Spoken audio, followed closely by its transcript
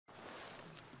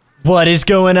What is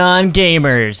going on,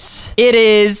 gamers? It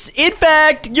is, in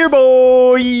fact, your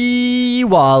boy,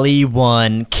 Wally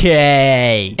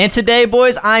 1K. And today,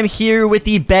 boys, I'm here with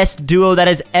the best duo that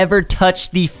has ever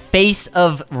touched the face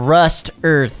of Rust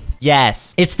Earth.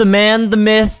 Yes, it's the man, the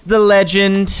myth, the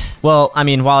legend. Well, I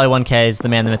mean, Wally 1K is the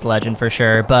man, the myth, the legend for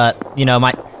sure. But, you know,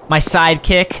 my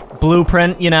sidekick,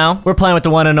 Blooprint, you know? We're playing with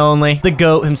the one and only, the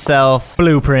GOAT himself,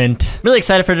 Blooprint. Really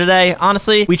excited for today.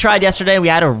 Honestly, we tried yesterday. We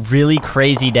had a really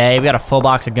crazy day. We got a full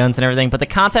box of guns and everything, but the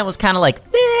content was kind of like,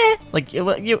 eh. Like, you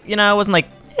know, it wasn't like,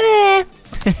 eh.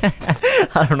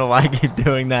 I don't know why I keep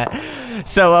doing that.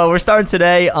 So we're starting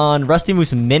today on Rusty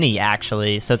Moose Mini,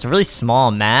 actually. So it's a really small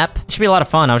map. It should be a lot of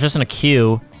fun. I was just in a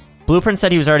queue. Blooprint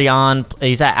said he was already on.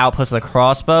 He's at Outpost with a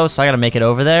crossbow, so I gotta make it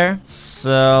over there.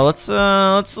 So let's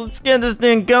get this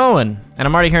thing going. And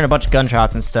I'm already hearing a bunch of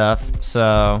gunshots and stuff.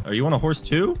 So are you on a horse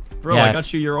too, bro? Yeah, I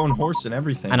got you your own horse and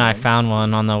everything. And I found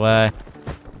one on the way.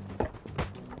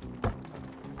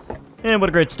 And what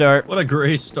a great start! What a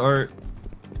great start!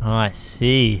 Oh, I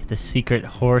see the secret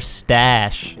horse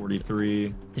stash.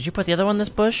 43. Did you put the other one in this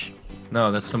bush?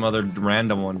 No, that's some other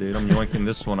random one, dude. I'm yoinking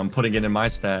this one. I'm putting it in my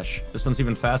stash. This one's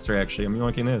even faster, actually. I'm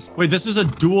yoinking this. Wait, this is a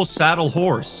dual saddle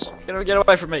horse. Get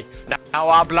away from me. Now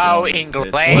I blow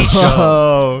English.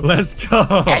 Whoa. Let's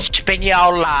go.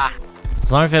 Espanola.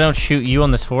 As long as I don't shoot you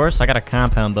on this horse, I got a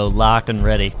compound bow locked and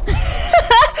ready.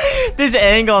 This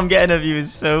angle I'm getting of you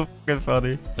is so fucking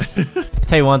funny.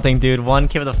 Tell you one thing, dude. One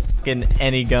kid with a fucking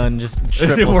any gun just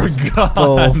triples We're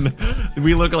gone.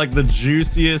 We look like the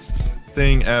juiciest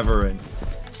thing ever.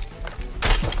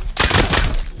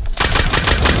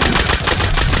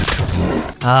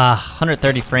 Ah,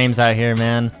 130 frames out here,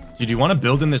 man. Dude, you want to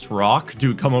build in this rock?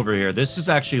 Dude, come over here. This is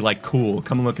actually like cool.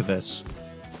 Come look at this.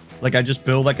 Like I just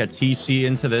build like a TC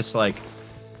into this like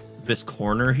this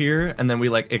corner here, and then we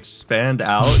like expand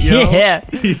out. Yo. Yeah.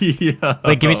 Yeah.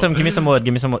 Wait, give me some wood.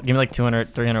 Give me like 200,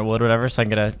 300 wood, whatever, so I can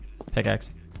get a pickaxe.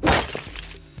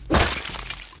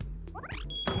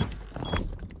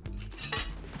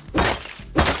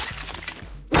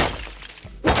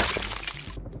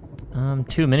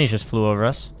 Two minis just flew over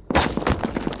us.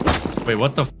 Wait,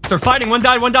 what the f? They're fighting! One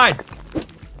died, one died!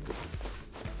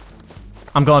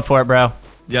 I'm going for it, bro.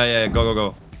 Yeah,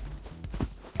 go.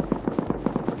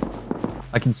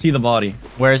 I can see the body.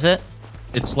 Where is it?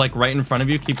 It's like right in front of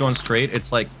you. Keep going straight.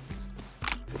 It's like...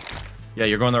 Yeah,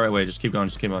 you're going the right way. Just keep going,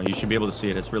 You should be able to see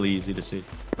it. It's really easy to see.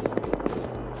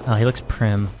 Oh, he looks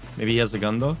prim. Maybe he has the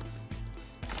gun, though?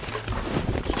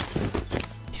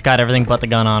 He's got everything but the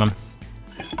gun on him.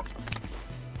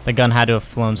 The gun had to have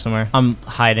flown somewhere. I'm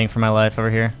hiding for my life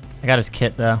over here. I got his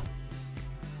kit, though.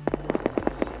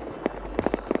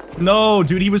 No,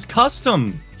 dude, he was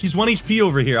custom. He's 1 HP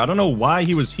over here. I don't know why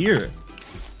he was here.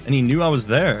 And he knew I was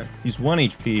there. He's 1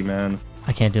 HP, man.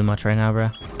 I can't do much right now, bro.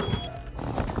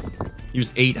 He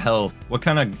was 8 health. What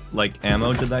kind of, like,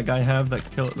 ammo did that guy have that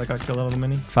got killed out of the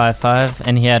mini? 5.5,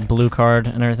 and he had blue card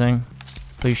and everything.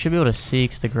 But you should be able to see,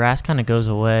 because the grass kind of goes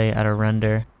away at a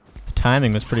render. The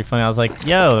timing was pretty funny. I was like,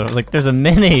 yo, like, there's a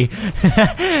mini.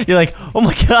 You're like, oh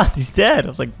my god, he's dead. I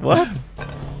was like, what?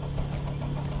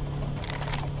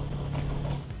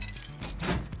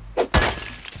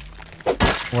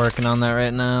 Working on that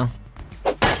right now.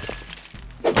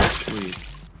 Sweet.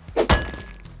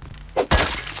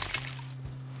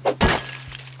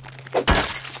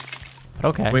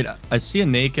 Okay. Wait, I see a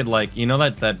naked, like, you know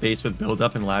that base with build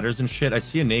up and ladders and shit? I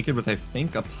see a naked with, I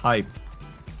think, a pipe,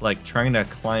 like, trying to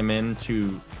climb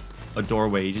into a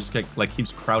doorway. He just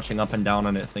keeps crouching up and down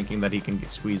on it, thinking that he can get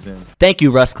squeezed in. Thank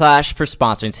you, RustClash, for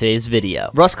sponsoring today's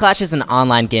video. RustClash is an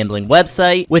online gambling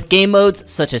website with game modes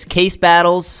such as Case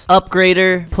Battles,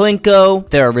 Upgrader, Plinko,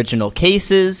 their original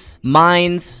cases,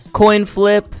 Mines, Coin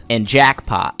Flip, and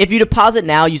Jackpot. If you deposit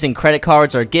now using credit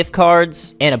cards or gift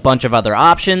cards, and a bunch of other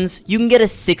options, you can get a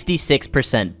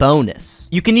 66% bonus.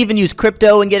 You can even use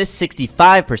crypto and get a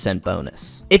 65%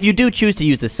 bonus. If you do choose to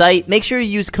use the site, make sure you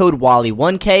use code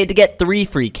WALLY1K to get 3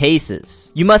 free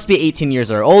cases. You must be 18 years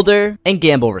or older and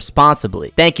gamble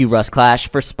responsibly. Thank you, RustClash,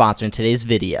 for sponsoring today's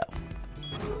video.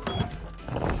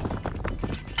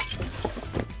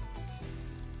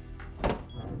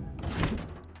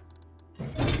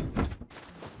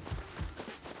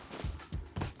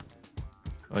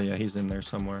 Oh yeah, he's in there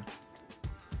somewhere.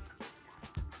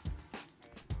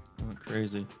 Oh,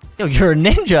 crazy. Yo, you're a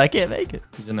ninja. I can't make it.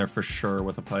 He's in there for sure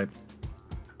with a pipe.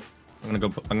 I'm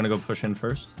gonna go push in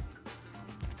first.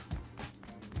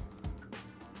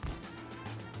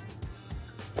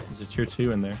 There's a tier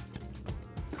 2 in there.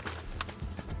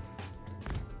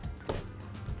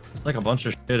 It's like a bunch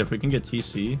of shit. If we can get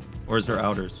TC, or is there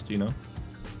outers? Do you know?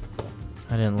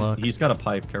 I didn't look. He's got a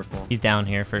pipe. Careful. He's down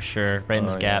here for sure, right in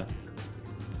this Oh, gap. yeah.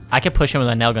 I could push him with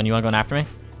a nail gun. You want to go in after me?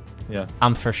 Yeah.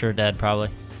 I'm for sure dead, probably.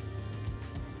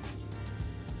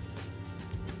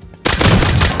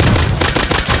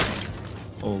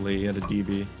 Holy, he had a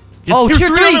DB. Oh, tier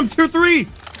 3 on him, tier 3!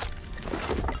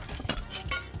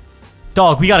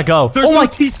 Dog, we gotta go. There's oh no my!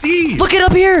 TC! Look it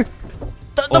up here.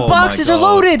 The Oh my boxes are God.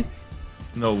 loaded.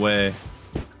 No way.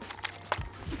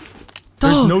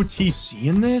 There's Dog. no TC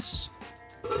in this?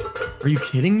 Are you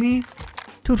kidding me?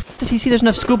 Dude, the TC, there's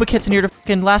enough scuba kits in here to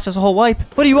fucking last us a whole wipe.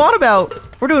 What are you on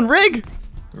about? We're doing rig.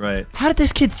 Right. How did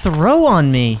this kid throw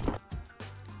on me?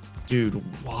 Dude,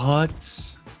 what?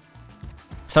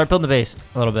 Start building the base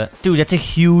a little bit. Dude, that's a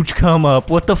huge come up.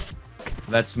 What the f?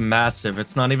 That's massive.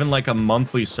 It's not even like a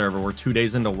monthly server. We're 2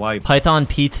 days into wipe. Python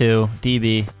P2,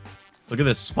 DB. Look at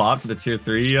this spot for the tier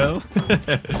 3, yo.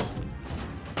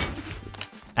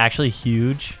 Actually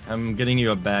huge. I'm getting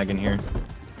you a bag in here.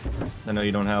 'Cause I know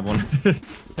you don't have one.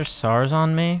 There's SARS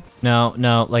on me? No,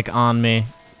 like on me.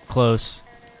 Close.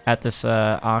 At this,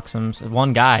 Oxum's.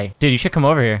 One guy. Dude, you should come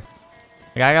over here.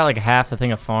 Like, I got like half the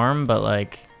thing of farm, but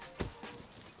like...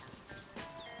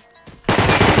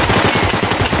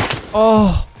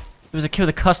 Oh! There was a kid with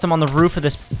a custom on the roof of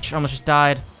this bitch. Almost just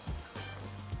died.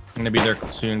 I'm gonna be there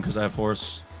soon because I have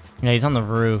horse. Yeah, he's on the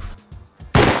roof.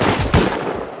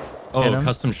 Oh, Hit him.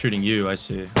 custom shooting you, I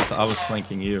see. I was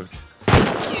flanking you.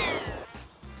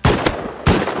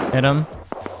 Hit him.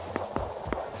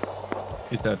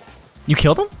 He's dead. You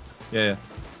killed him? Yeah.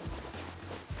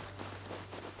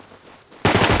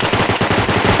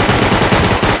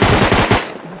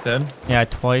 He's dead. Yeah, I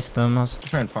twiced him. I was...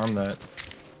 Try and farm that.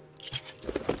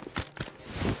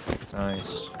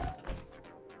 Nice.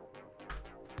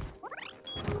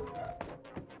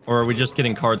 Or are we just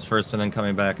getting cards first and then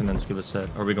coming back and then scuba set?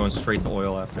 Or are we going straight to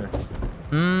oil after?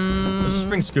 Let's just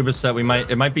bring scuba set.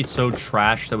 It might be so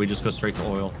trash that we just go straight to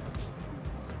oil.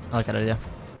 I like that idea.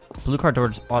 Blue card door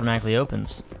just automatically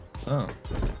opens. Oh.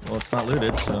 Well, it's not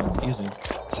looted, so easy.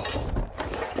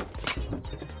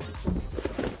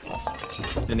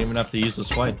 Didn't even have to use the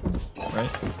swipe, right?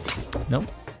 Nope.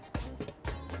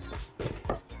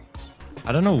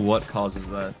 I don't know what causes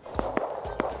that.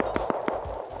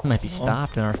 We might be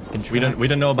stopped in our fucking tracks. We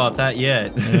don't know about that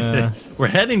yet. Yeah. We're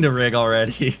heading to rig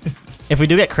already. If we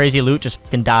do get crazy loot, just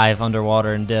fucking dive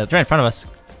underwater and dip. Right in front of us.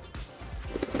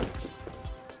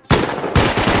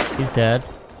 He's dead.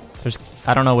 There's...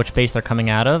 I don't know which base they're coming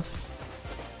out of.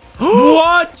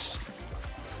 What?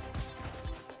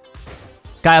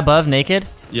 Guy above, naked.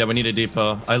 Yeah, we need a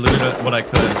depot. I looted what I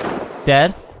could.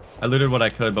 Dead. I looted what I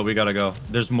could, but we gotta go.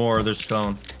 There's more. There's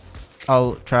stone.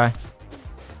 I'll try.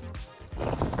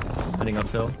 Heading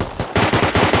uphill.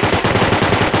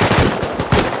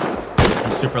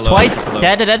 I'm super low. Twice. I'm super low.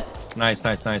 Dead. Nice.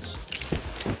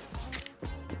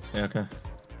 Yeah, okay.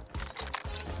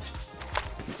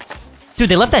 Dude,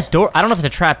 they left that door. I don't know if it's a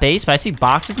trap base, but I see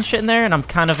boxes and shit in there, and I'm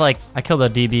kind of like... I killed a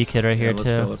DB kid right here, Yeah,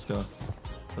 too. let's go.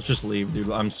 Let's just leave,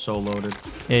 dude. I'm so loaded.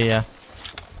 Yeah.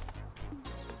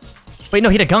 Wait, no,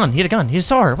 he had a gun. He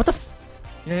saw her. What the f...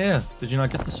 Yeah. Did you not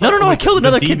get the No, I killed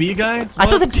another the kid. DB guy? I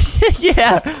thought What? the...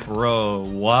 yeah. Bro,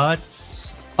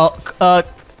 what?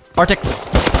 Arctic.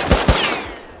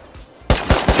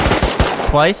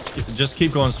 Twice. Just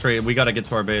keep going straight. We gotta get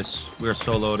to our base. We are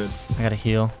so loaded. I gotta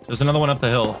heal. There's another one up the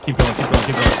hill. Keep going.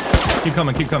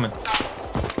 Keep coming.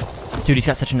 Dude, he's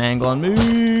got such an angle on me.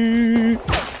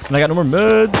 And I got no more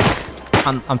meds.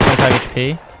 I'm 25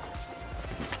 HP.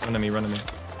 Run at me.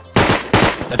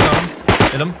 Headshot him.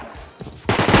 Hit him.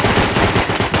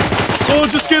 Oh,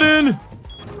 just get in!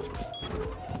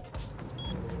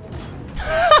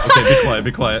 Okay,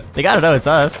 be quiet. They gotta know it's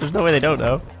us. There's no way they don't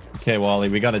know. Okay, Wally,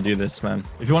 we gotta do this, man.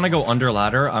 If you want to go under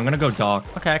ladder, I'm gonna go dock.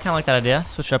 Okay, I kind of like that idea.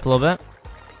 Switch it up a little bit.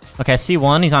 Okay, I see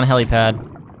one. He's on a helipad.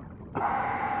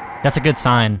 That's a good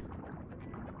sign.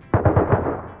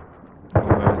 No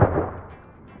way.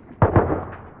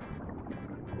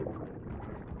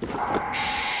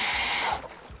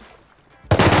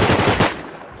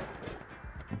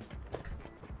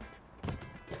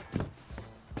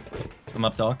 I'm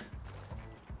up, dock.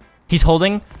 He's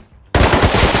holding.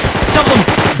 Doubled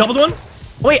him! Doubled one?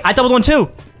 Wait, I doubled one too.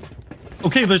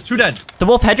 Okay, there's 2 dead. The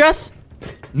wolf headdress?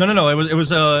 No. It was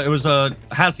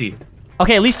Hassie.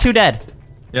 Okay, at least 2 dead.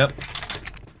 Yep.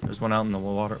 There's one out in the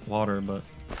water, but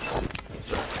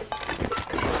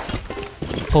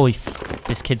Holy f...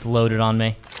 This kid's loaded on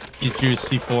me. he's juiced.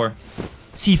 C4.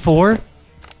 C4?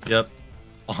 Yep.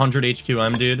 100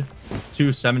 HQM, dude.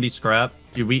 270 scrap.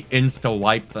 Dude, we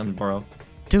insta-wiped them, bro.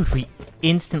 Dude, we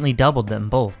instantly doubled them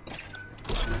both.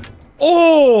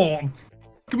 Oh!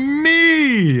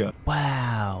 me.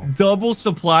 Wow. Double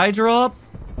supply drop?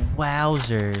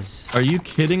 Wowzers. Are you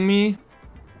kidding me?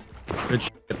 Good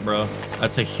shit, bro.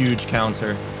 That's a huge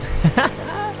counter.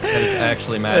 That is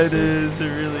actually massive. It is. It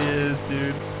really is,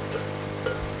 dude.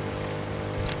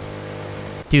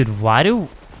 Dude, why do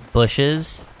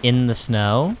bushes in the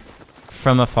snow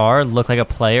from afar look like a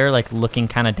player, like looking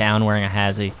kind of down wearing a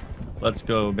hazy? Let's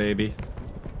go, baby.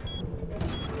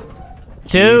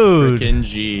 Dude. Frickin'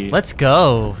 G. Let's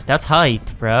go. That's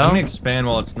hype, bro. I'm gonna expand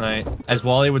while it's night. As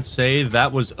Wally would say,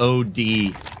 that was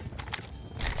OD.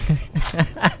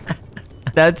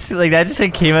 That's like that just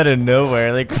like came out of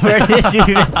nowhere. Like, where did you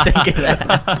even think of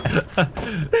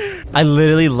that? I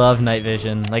literally love night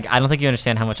vision. Like, I don't think you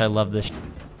understand how much I love this.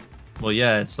 Well,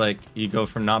 yeah, it's like you go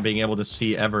from not being able to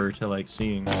see ever to like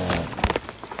seeing.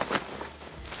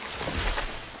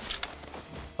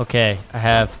 Okay, I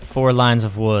have 4 lines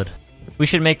of wood. We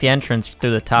should make the entrance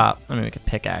through the top. I mean, we could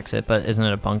pickaxe it, but isn't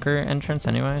it a bunker entrance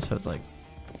anyway? So it's like,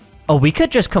 oh, we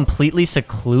could just completely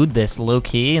seclude this low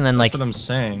key and then like. That's what I'm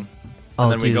saying. Oh,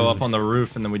 And then we go dude. up on the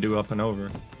roof and then we do up and over.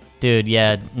 Dude,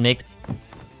 yeah, make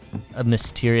a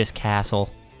mysterious castle.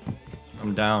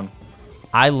 I'm down.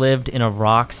 I lived in a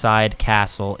rock-side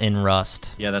castle in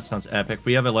Rust. Yeah, that sounds epic.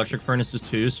 We have electric furnaces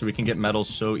too, so we can get metal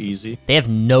so easy. They have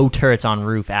no turrets on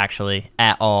roof, actually,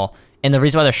 at all. And the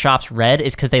reason why their shop's red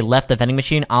is because they left the vending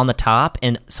machine on the top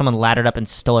and someone laddered up and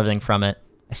stole everything from it.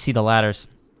 I see the ladders.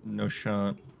 No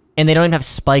shot. And they don't even have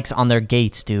spikes on their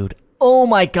gates, dude. Oh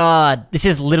my god. This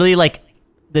is literally like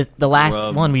the last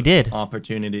Rub one we did.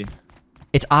 Opportunity.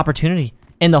 It's opportunity.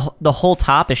 And the whole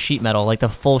top is sheet metal, like the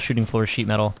full shooting floor is sheet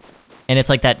metal. And it's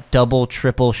like that double,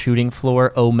 triple shooting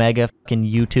floor, Omega fucking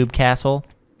YouTube castle.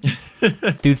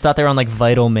 Dudes thought they were on like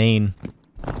Vital Main.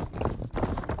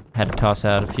 Had to toss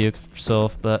out a few for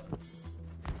Sylph, but...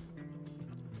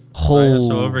 Right,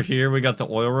 so over here we got the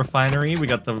oil refinery, we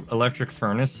got the electric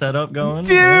furnace setup going.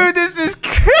 Dude, this is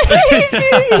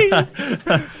crazy!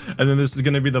 And then this is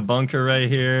gonna be the bunker right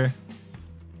here.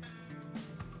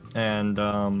 And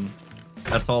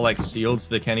that's all like sealed so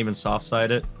they can't even soft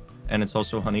side it. And it's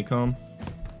also honeycomb.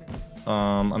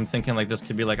 I'm thinking like this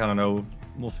could be like, I don't know,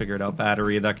 we'll figure it out.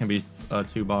 Battery, that can be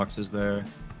 2 boxes there.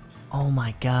 Oh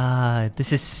my god,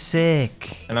 this is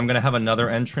sick. And I'm gonna have another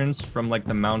entrance from like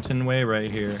the mountain way right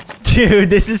here. Dude,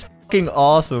 this is fucking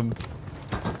awesome.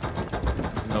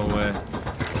 No way.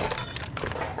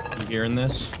 You hearing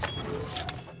this?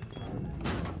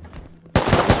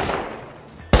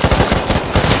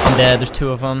 I'm dead, there's 2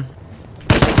 of them.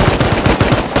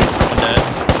 One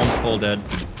dead. One's full dead.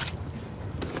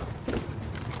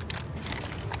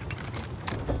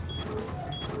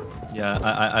 Yeah,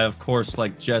 I of course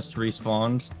like just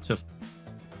respawned to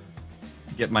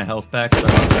get my health back. So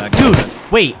I'm back.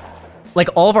 Dude, wait. Like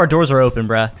all of our doors are open,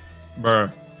 bruh.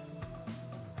 Bruh.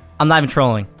 I'm not even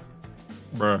trolling.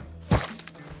 Bruh.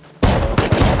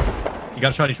 You got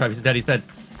a shot, he's tried. He's dead, he's dead.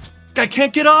 I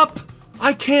can't get up!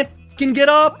 I can't fucking get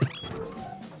up!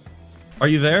 Are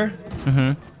you there?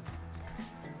 Mm-hmm.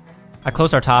 I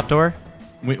closed our top door.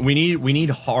 We need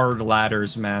hard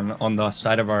ladders, man, on the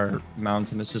side of our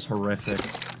mountain. This is horrific.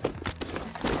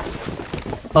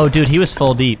 Oh, dude, he was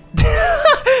full deep.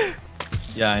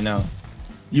 Yeah, I know.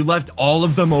 You left all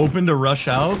of them open to rush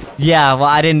out? Yeah, well,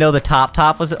 I didn't know the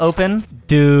top was open.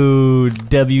 Dude,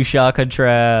 W shotgun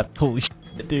trap. Holy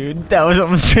shit, dude. That was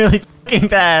almost really fucking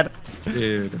bad.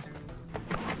 Dude.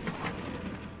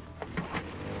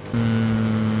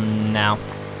 Now.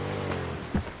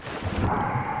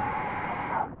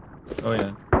 Oh,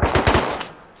 yeah.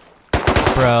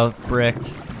 Bro,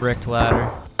 bricked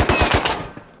ladder.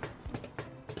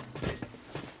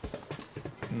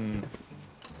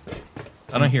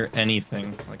 I don't hear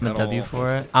anything. Like, I'm a at W all.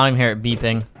 for it. I don't even hear it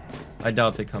beeping. I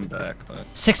doubt they come back, but...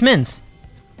 6 mins.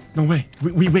 No way.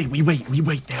 We wait.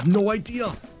 They have no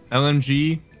idea.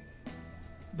 LMG.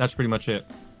 That's pretty much it.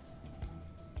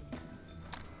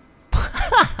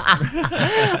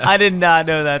 I did not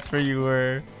know that's where you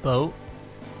were. Boat.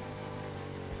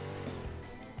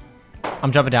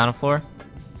 I'm jumping down a floor.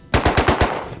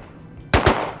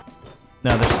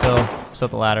 No, they're still at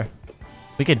the ladder.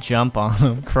 We could jump on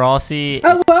them. Crossy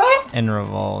and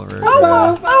revolver.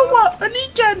 Bro.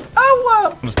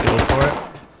 Let's go for it.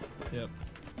 Yep.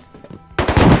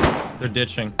 They're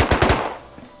ditching.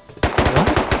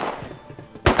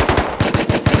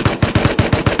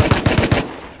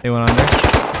 They went under.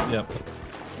 Yep.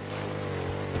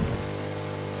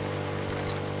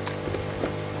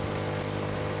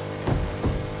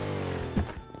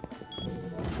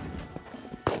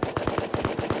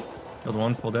 Killed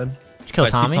one, full dead. Did you kill I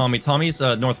see Tommy? Tommy. Tommy's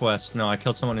northwest. No, I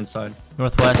killed someone inside.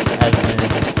 Northwest as in...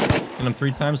 Hit him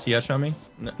 3 times. He headshot me.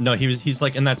 No, he's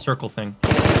like in that circle thing.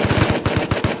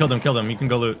 Killed him. You can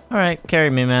go loot. All right,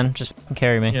 carry me, man. Just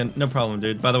carry me. Yeah, no problem,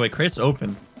 dude. By the way, crate's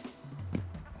open.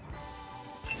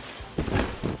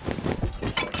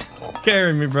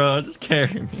 Carry me, bro. Just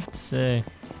carry me. Let's see.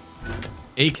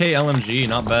 AK LMG,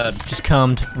 not bad. Just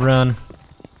cummed. Run.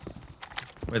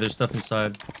 Wait, there's stuff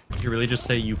inside. Did you really just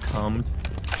say you cummed?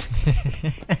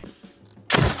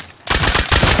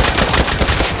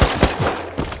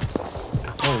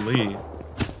 Holy.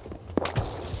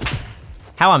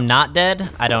 How I'm not dead,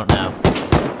 I don't know.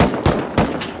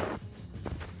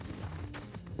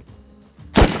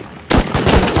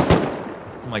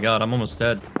 Oh my god, I'm almost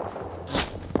dead.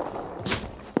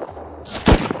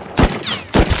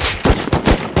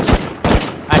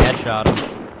 I headshot him.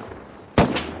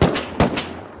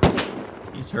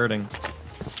 He's hurting.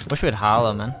 Wish we had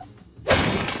hollow, man.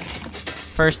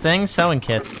 First thing, sewing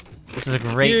kits. This is a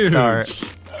great Huge. start.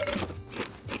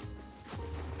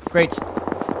 Great.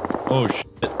 Oh shit.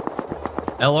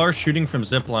 LR shooting from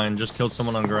zipline just killed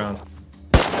someone on ground.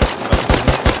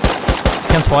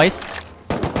 Him twice.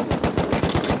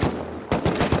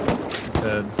 He's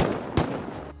dead.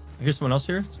 I hear someone else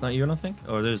here. It's not you, I don't think.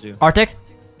 Oh, there's you. Arctic.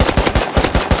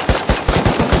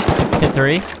 Hit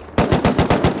 3. I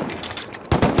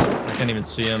can't even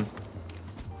see him.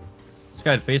 This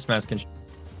guy had face mask and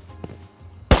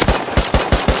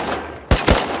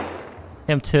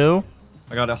Him 2.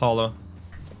 I got it hollow.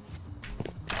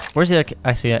 Where's the other?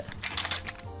 I see it.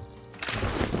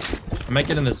 I might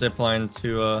get in the zip line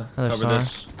to Another cover song.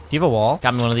 this. Do you have a wall?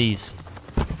 Got me one of these.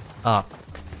 Oh.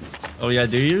 Oh yeah,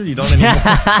 do you? You don't anymore?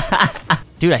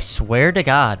 Dude, I swear to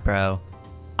God, bro.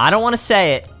 I don't want to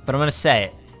say it, but I'm going to say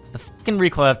it. The fucking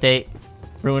recoil update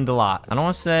ruined a lot. I don't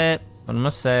want to say it, but I'm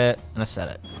going to say it, and I said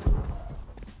it.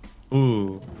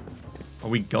 Ooh. Are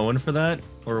we going for that?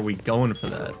 Or are we going for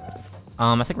that?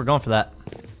 I think we're going for that.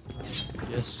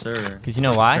 Yes, sir. Because you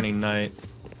know why? Turning night.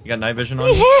 You got night vision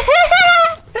on you?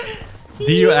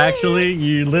 Do you actually?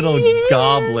 You little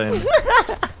goblin.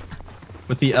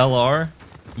 With the LR?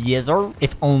 Yes, sir.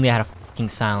 If only I had a fucking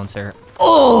silencer.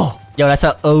 Oh! Yo, that's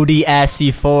a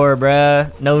ODSC4,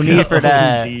 bruh. No need for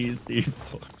that. ODC4.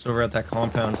 It's over at that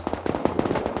compound.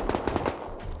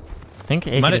 I think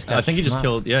he just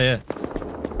killed. Yeah.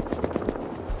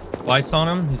 Twice on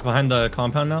him. He's behind the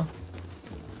compound now.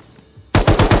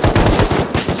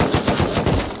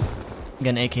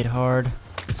 Getting AK'd hard.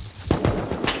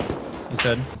 He's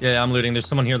dead. Yeah, I'm looting. There's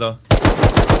someone here, though.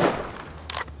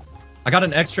 I got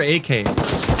an extra AK.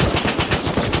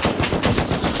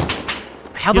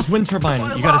 How This wind turbine.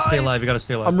 You gotta stay alive.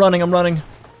 I'm running.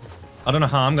 I don't know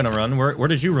how I'm gonna run. Where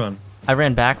did you run? I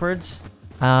ran backwards.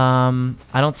 I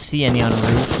don't see any on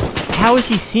route. How is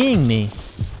he seeing me?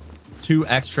 2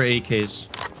 extra AKs.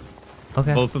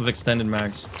 Okay. Both with extended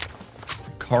mags.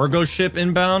 Cargo ship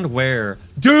inbound? Where?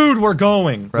 Dude, we're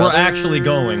going. Brother. We're actually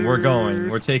going. We're going.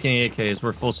 We're taking AKs.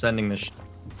 We're full sending this shit.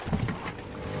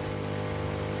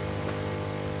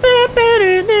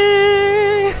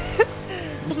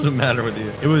 What's the matter with you?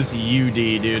 It was UD,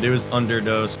 dude. It was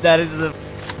underdose. That is the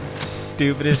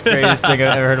stupidest, greatest thing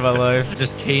I've ever heard in my life. It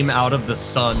just came out of the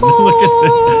sun. Look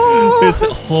at this.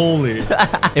 It's holy.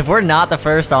 If we're not the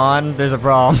first on, there's a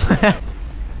problem.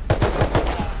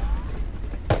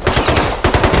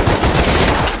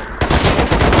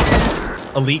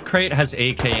 Elite crate has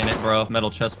AK in it, bro.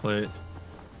 Metal chest plate.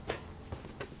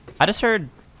 I just heard,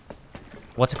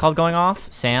 what's it called going off?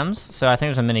 Sam's? So I think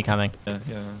there's a mini coming. Yeah,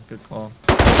 good call.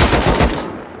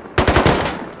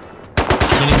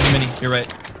 Mini. You're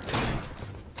right.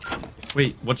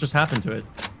 Wait, what just happened to it?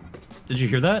 Did you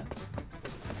hear that?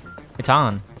 It's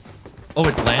on. Oh,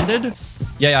 it landed?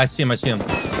 Yeah, I see him.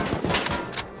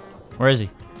 Where is he?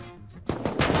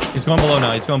 He's going below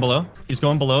now. He's going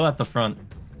below at the front.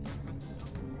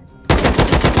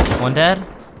 One dead?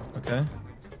 Okay.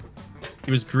 He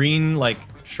was green, like,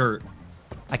 shirt.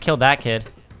 I killed that kid.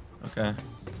 Okay.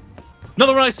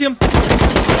 Another one, I see him!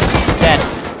 Dead.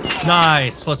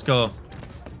 Nice, let's go.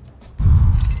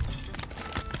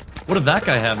 What did that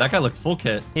guy have? That guy looked full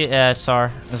kit. Yeah,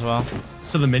 SAR as well.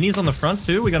 So the mini's on the front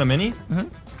too? We got a mini? Mm-hmm.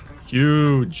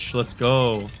 Huge, let's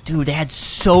go. Dude, they had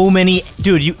so many.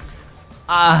 Dude, you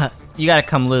gotta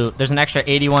come loot. There's an extra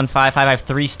 81 5.5. I have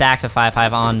 3 stacks of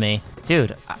 5.5 on me.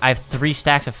 Dude, I have 3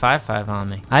 stacks of 5.5 on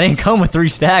me. I didn't come with 3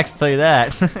 stacks, I'll tell you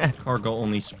that. Cargo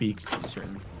only speaks to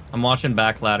certain. I'm watching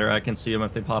back ladder. I can see them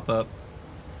if they pop up.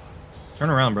 Turn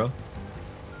around, bro.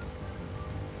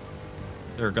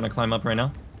 They're gonna climb up right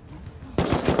now.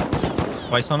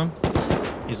 Twice on him.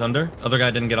 He's under. Other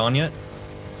guy didn't get on yet.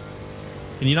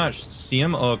 Can you not see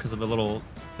him? Oh, because of the little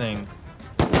thing.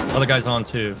 Other guy's on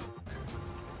too.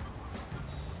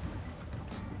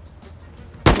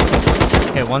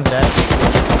 Okay, one's dead.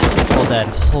 Full dead.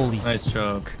 Holy Nice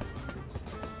job.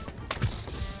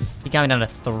 He got me down to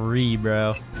 3,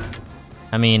 bro.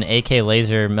 I mean, AK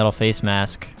laser, metal face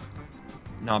mask.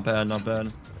 Not bad, not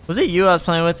bad. Was it you I was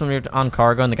playing with when we were on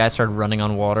cargo and the guy started running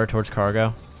on water towards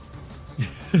cargo?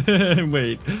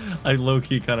 Wait, I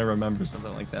low-key kind of remember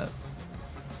something like that.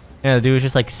 Yeah, the dude was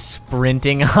just like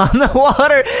sprinting on the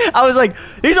water. I was like,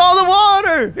 he's on the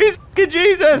water! He's fucking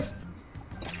Jesus!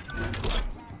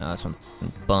 Oh, this one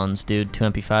buns, dude. 2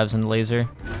 MP5s in the laser.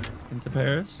 Into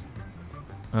Paris?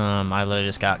 I literally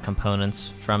just got components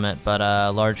from it, but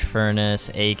large furnace,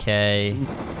 AK.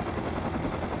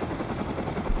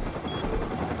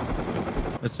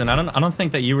 Listen, I don't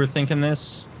think that you were thinking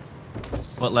this,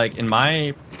 but like in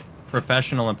my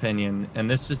professional opinion, and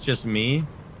this is just me,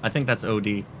 I think that's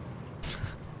OD.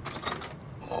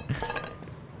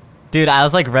 Dude, I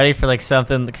was like ready for like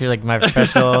something, like my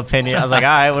professional opinion. I was like, all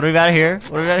right, what do we got here?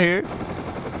 What do we got here?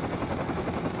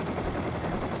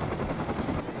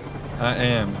 I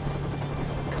am.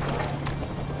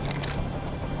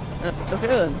 Okay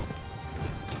then.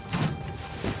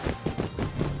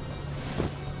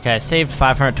 Okay, I saved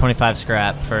 525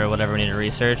 scrap for whatever we need to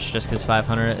research, just because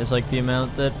 500 is like the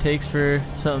amount that takes for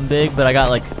something big, but I got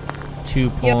like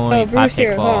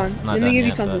 2.5k hold on. Let me give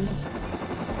you something.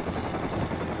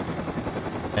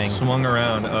 Swung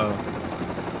around, oh.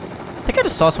 I think I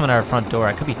just saw someone at our front door.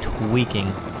 I could be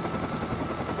tweaking.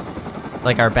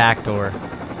 Like our back door.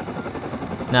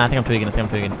 Nah, I think I'm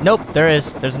tweaking. Nope, there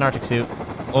is. There's an Arctic suit.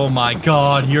 Oh my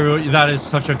god, that is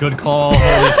such a good call.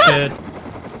 Holy shit.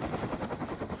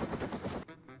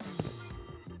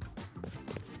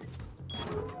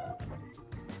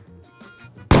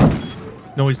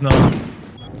 No, he's not.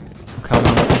 I'm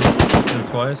coming. Hit him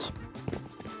twice.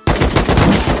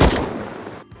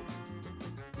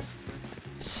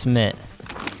 Smith.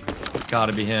 It's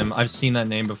gotta be him. I've seen that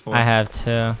name before. I have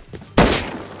too.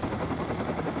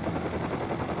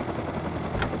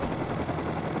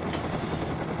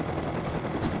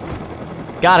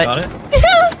 Got it. Got it?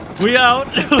 We out.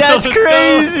 That's Let's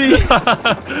crazy.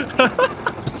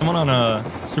 There's someone on a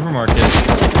supermarket.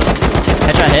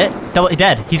 Headshot hit. Double.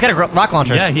 Dead. He's got a rock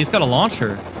launcher. Yeah, he's got a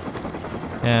launcher.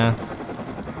 Yeah.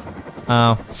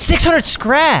 Oh. 600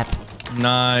 scrap.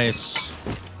 Nice.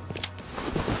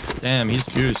 Damn, he's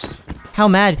juiced. How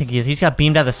mad do you think he is? He's got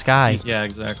beamed out of the sky. Yeah,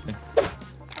 exactly.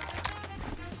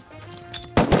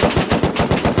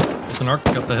 There's an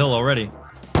Arctic up the hill already.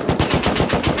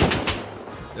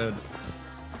 He's dead.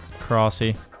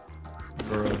 Crossy.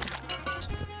 Bro.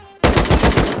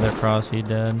 Another Crossy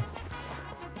dead.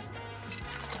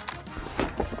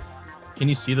 Can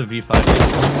you see the V5?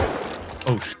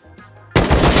 Oh,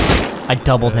 I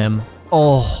doubled him.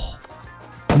 Oh.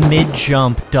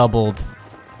 Mid-jump doubled.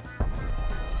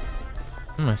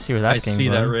 I'm gonna see where that's I getting see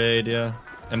that from. raid, yeah.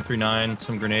 M39,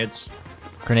 some grenades.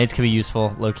 Grenades could be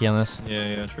useful, low-key on this.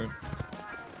 Yeah, true.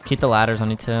 Keep the ladders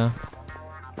on you too.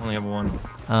 Only have one.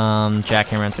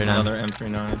 Jackhammer M39. Another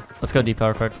M39. Let's go deep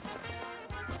power quick.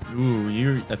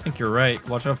 Ooh, I think you're right.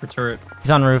 Watch out for turret. He's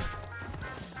on roof.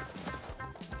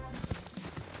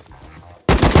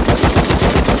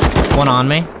 One on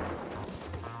me.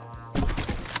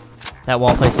 That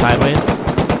wall plays sideways.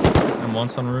 And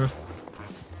one's on roof.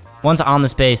 One's on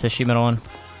this base, the sheet metal one.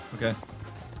 Okay.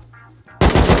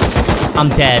 I'm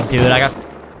dead, dude. I got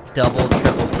double,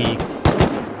 triple peaked.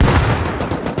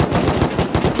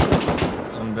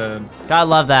 I'm dead. God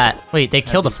love that. Wait, they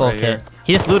killed a he's full right kit. here.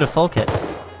 He just looted a full kit. Hit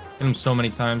him so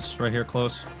many times right here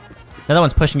close. Another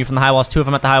one's pushing you from the high walls. 2 of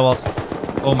them at the high walls.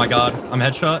 Oh my god. I'm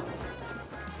headshot.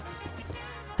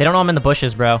 They don't know I'm in the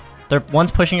bushes, bro. One's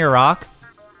pushing your rock.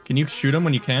 Can you shoot him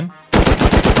when you can?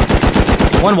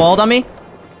 One walled on me.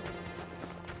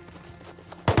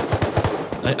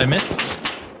 I missed.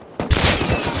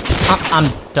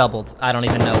 I'm doubled. I don't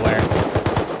even know where.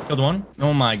 Killed one.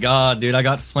 Oh my god, dude. I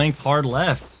got flanked hard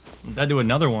left. I'm dead to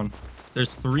another one.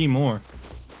 There's 3 more.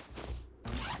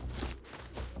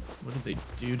 What did they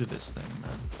do to this thing,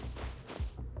 man?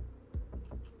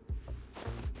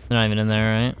 They're not even in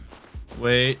there, right?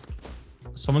 Wait.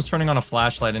 Someone's turning on a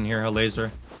flashlight in here, a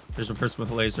laser. There's a person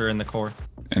with a laser in the core.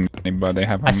 Anybody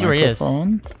have a I see where he is.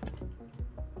 microphone?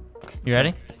 You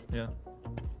ready? Yeah.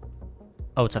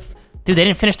 Oh, it's a... Dude, they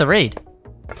didn't finish the raid.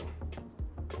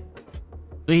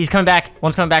 He's coming back.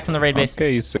 One's coming back from the raid base.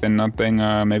 Okay, you said nothing.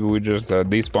 Maybe we just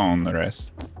despawn the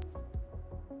rest.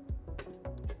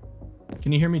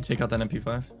 Can you hear me take out that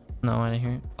MP5? No, I didn't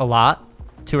hear it. A lot.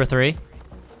 2 or 3.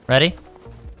 Ready?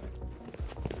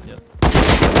 Yep.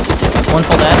 One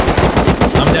full dead.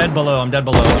 I'm dead below. I don't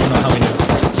know how we knew.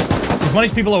 There's 1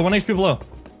 HP below. 1 HP below.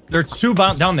 There's 2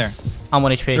 down there. I'm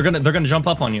 1 HP. They're gonna jump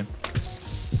up on you.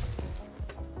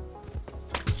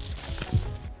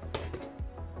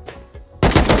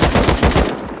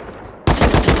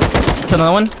 Kill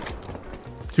another one.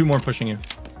 2 more pushing you.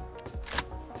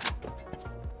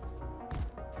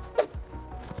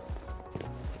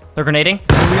 They're grenading.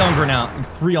 3 on ground.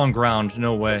 3 on ground.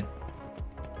 No way.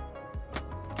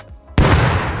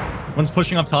 One's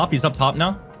pushing up top. He's up top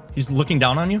now. He's looking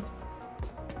down on you.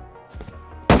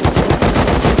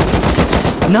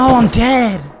 No, I'm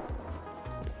dead.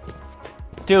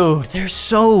 Dude, there's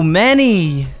so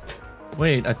many.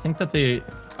 Wait, I think that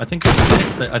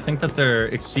they're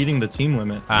exceeding the team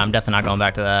limit. I'm definitely not going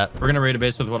back to that. We're gonna raid a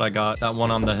base with what I got. That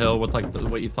one on the hill with like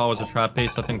what you thought was a trap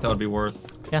base. I think that would be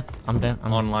worth. Yeah, I'm down.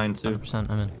 I'm online too. 100%.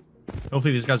 I'm in.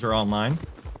 Hopefully these guys are online.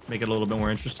 Make it a little bit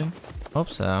more interesting. Hope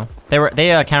so. They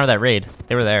countered that raid.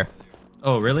 They were there.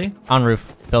 Oh really? On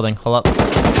roof, building. Hold up.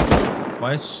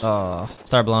 Twice. Oh,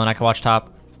 start blowing. I can watch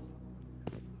top.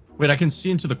 Wait, I can see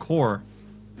into the core.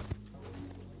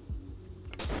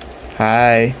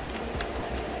 Hi.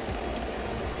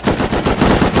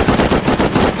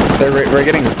 We're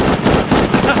getting. It's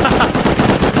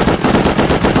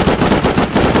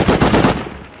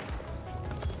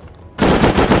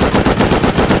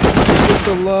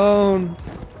alone.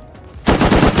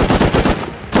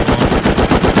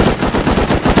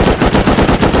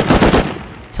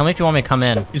 Tell me if you want me to come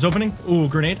in. He's opening. Ooh,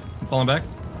 grenade. I'm falling back.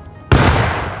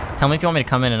 Tell me if you want me to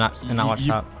come in and not watch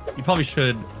top. You probably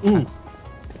should. Ooh.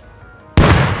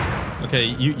 Okay,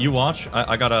 you watch.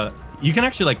 I gotta. You can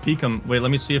actually like peek him. Wait, let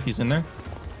me see if he's in there.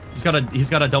 He's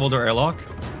got a double door airlock.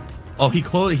 Oh, he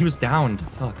closed. He was downed.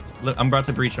 Fuck. I'm about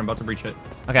to breach it. I'm about to breach it.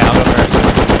 Okay, I'll go first.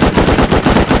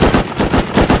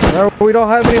 No, we don't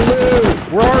have any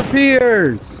loot. We're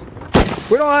RPers.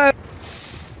 We don't have.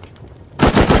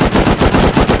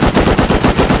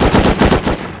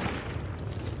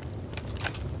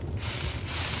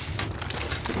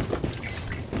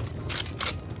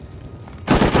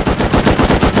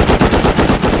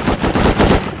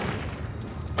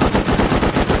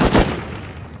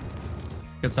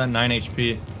 Gets that 9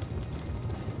 HP.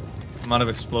 I'm out of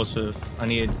explosive. I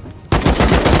need.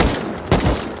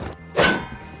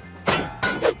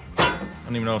 I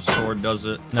don't even know if sword does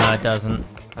it. No, it doesn't.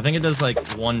 I think it does like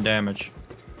 1 damage.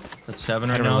 It's at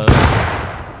 7 right now. Reload.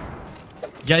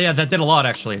 Yeah, that did a lot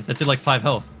actually. That did like 5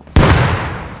 health.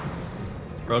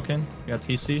 It's broken. You got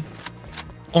TC.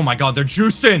 Oh my god, they're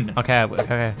juicing! Okay. We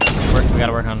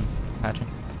gotta work on patching.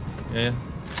 Yeah.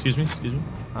 Excuse me.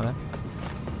 My bad.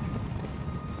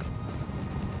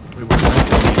 Wait, where's that?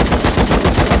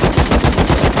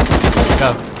 Go.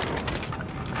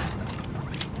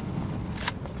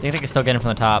 I think they can still get in from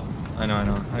the top. I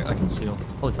know. I can seal.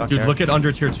 Holy fuck, Dude, Derek. look at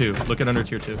under tier 2. Look at under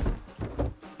tier 2.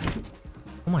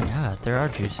 Oh my god, there are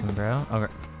juicing, bro.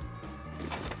 Okay.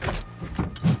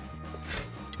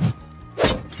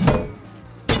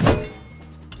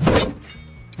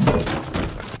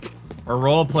 We're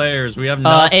role players. We have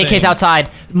nothing. AKs outside.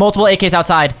 Multiple AKs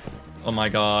outside. Oh my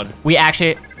god. We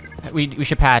actually... We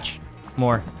should patch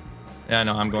more. Yeah,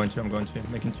 no, I'm going to.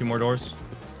 Making 2 more doors.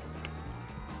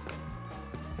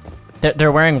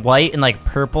 They're wearing white and like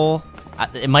purple.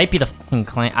 It might be the fucking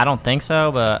clan. I don't think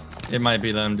so, but... It might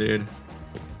be them, dude.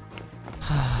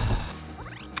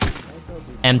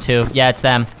 M2. Yeah, it's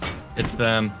them. It's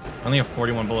them. I only have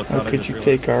 41 bullets How out. could you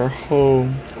take our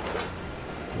home?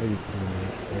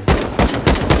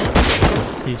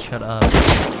 Please shut up.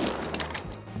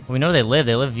 We know they live.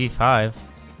 They live V5.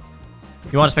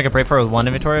 You want us to make a break for it with 1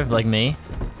 inventory, like me?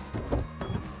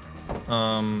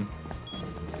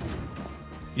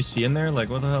 You see in there? Like,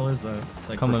 what the hell is that? It's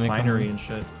like Come with me, refinery come and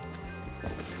shit.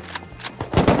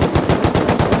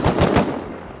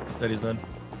 He's dead.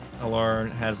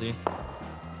 LR has he?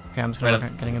 Okay, I'm just gonna work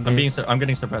on getting him. I'm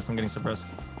getting suppressed. I'm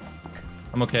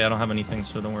okay. I don't have anything,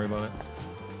 so don't worry about it.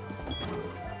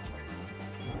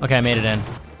 Okay, I made it in.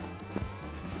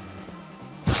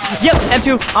 Yep,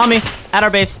 M2 on me at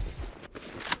our base.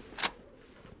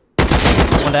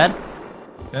 1 dead.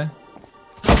 Okay.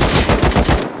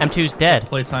 M2's dead.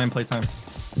 Playtime.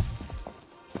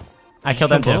 I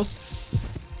killed M2. Both?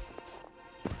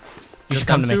 You Just should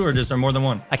come to me. M2, or is there more than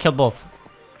 1? I killed both.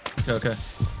 Okay.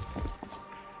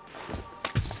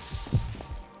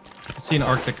 I see an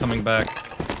Arctic coming back.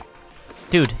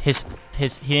 Dude, he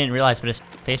didn't realize, but his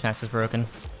face mask is broken.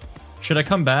 Should I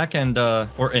come back and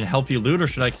help you loot, or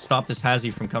should I stop this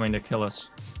Hazy from coming to kill us?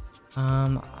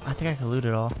 I think I can loot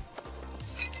it all.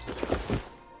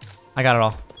 I got it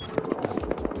all.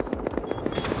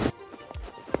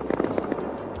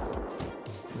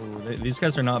 Ooh, these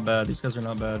guys are not bad.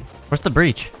 Where's the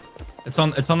breach? It's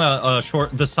on the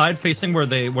the side facing where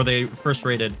they first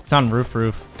raided. It's on roof,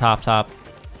 top.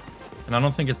 And I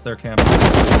don't think it's their camp.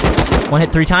 One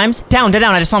hit 3 times. Down.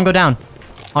 I just saw him go down.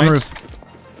 On Nice. roof.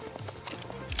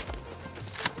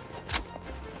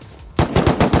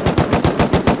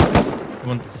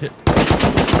 One hit.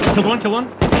 Kill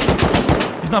one.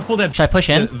 He's not full dead. Should I push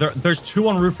in? There's 2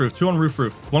 on roof. 2 on roof.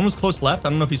 One was close left. I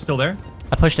don't know if he's still there.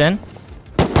 I pushed in.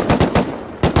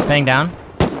 Staying down.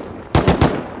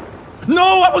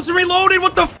 No, I wasn't reloaded.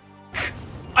 What the f?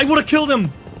 I would have killed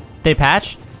him. They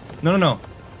patched. No.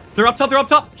 They're up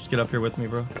top. Just get up here with me,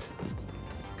 bro.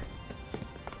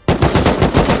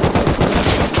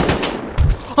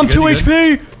 I'm 2 You good?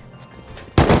 HP.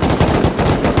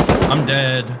 I'm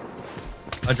dead.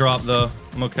 I dropped though.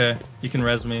 I'm okay. You can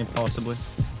res me, possibly.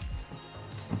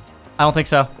 I don't think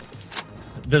so.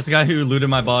 This guy who looted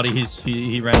my body,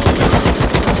 he ran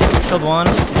away. Killed one.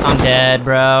 I'm dead,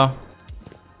 bro.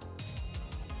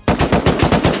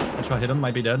 I try to hit him,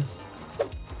 might be dead.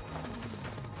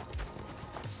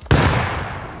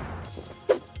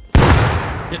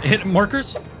 Hit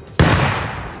markers?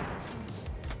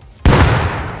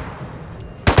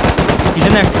 He's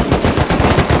in there.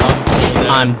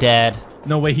 I'm dead.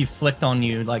 No way he flicked on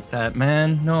you like that,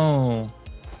 man. No.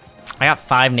 I got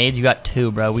 5 nades. You got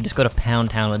 2, bro. We just go to Pound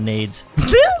Town with nades.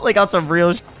 Like on some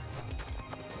real.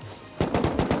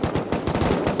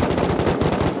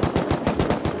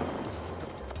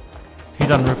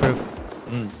 He's on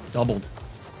roof. Doubled.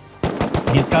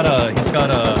 He's got a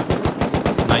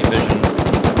night vision.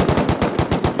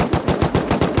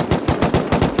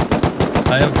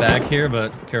 I have back here,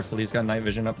 but careful, he's got night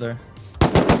vision up there.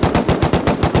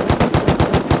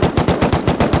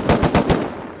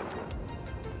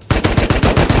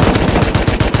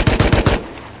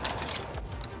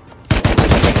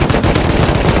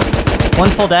 One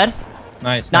full dead.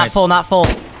 Nice. Not full.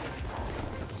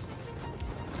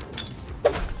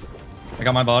 I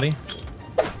got my body.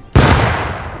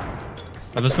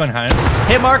 Oh, this went high.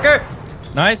 Hit marker.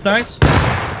 Nice.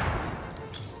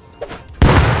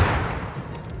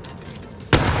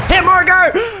 Hit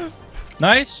marker.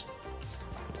 Nice.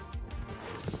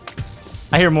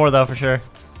 I hear more though for sure.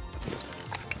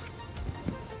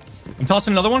 I'm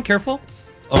tossing another one. Careful.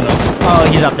 Oh no. Oh,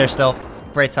 he's up there still.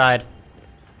 Right side.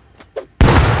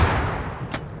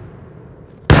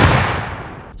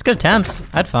 It's good attempts.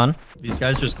 I had fun. These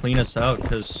guys just clean us out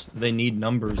because they need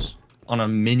numbers on a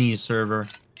mini server.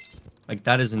 Like,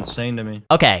 that is insane to me.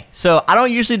 Okay, so I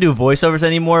don't usually do voiceovers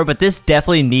anymore, but this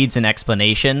definitely needs an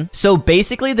explanation. So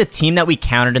basically, the team that we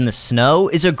countered in the snow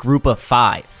is a group of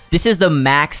 5. This is the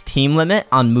max team limit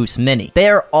on Moose Mini. They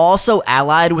are also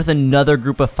allied with another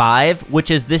group of 5,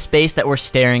 which is this base that we're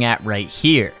staring at right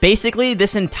here. Basically,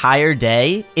 this entire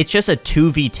day, it's just a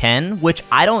 2v10, which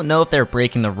I don't know if they're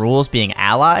breaking the rules being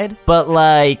allied, but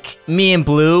like, me and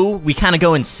Blue, we kind of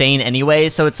go insane anyway,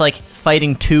 so it's like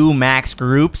fighting 2 max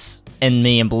groups and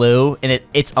me and Blue, and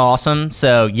it's awesome.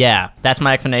 So yeah, that's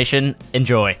my explanation.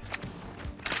 Enjoy.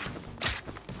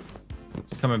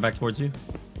 It's coming back towards you.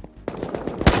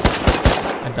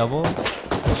 I double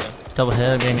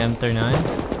hit, getting M39.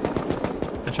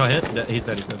 Headshot hit. He's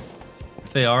dead.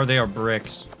 If they are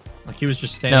bricks. Like, he was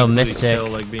just standing really Mystic. still,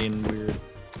 like, being weird.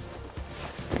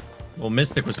 Well,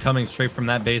 Mystic was coming straight from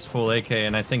that base full AK,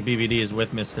 and I think BVD is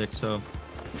with Mystic, so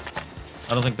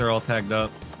I don't think they're all tagged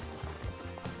up.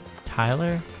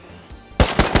 Tyler?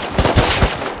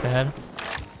 Dead?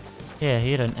 Yeah,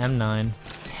 he had an M9.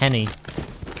 Henny.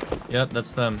 Yep,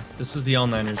 that's them. This is the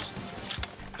L9ers.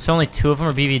 So only 2 of them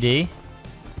are BVD?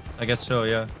 I guess so,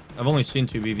 yeah. I've only seen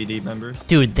 2 BVD members.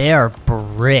 Dude, they are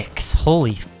bricks.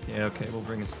 Holy f. Yeah, okay, we'll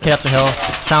bring us. Get up the hill.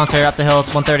 Silencer up the hill.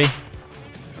 It's 130.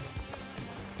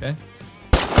 Okay.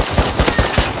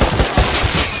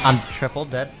 I'm triple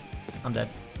dead. I'm dead.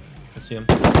 I see him.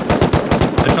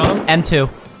 I shot him. M2.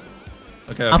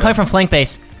 Okay. I'm coming from flank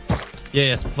base. Yeah,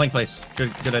 yes, flank place.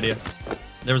 Good idea.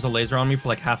 There was a laser on me for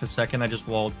like half a second. I just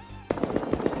walled.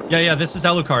 Yeah, this is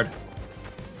Alucard.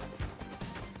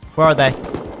 Where are they?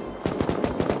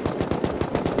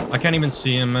 I can't even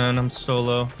see him, man. I'm so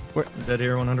low. Where? Dead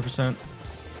here, 100%.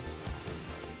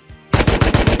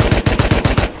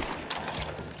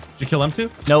 Did you kill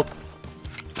M2? Nope.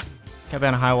 Got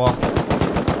behind a high wall.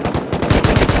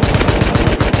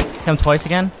 Hit him twice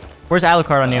again? Where's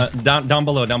Alucard on you? Down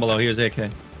below. Here's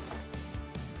AK.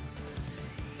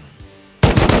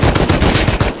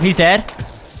 He's dead.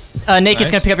 Naked's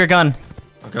Nice. gonna pick up your gun.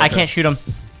 Okay, I can't shoot him.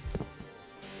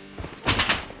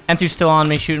 M2's still on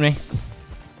me, shooting me.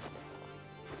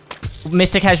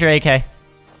 Mystic has your AK.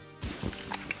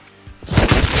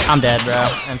 I'm dead, bro.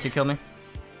 M2 killed me.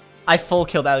 I full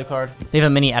killed Alucard. They have a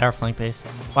mini at our flank base.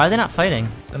 Why are they not fighting?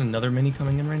 Is that another mini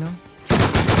coming in right now?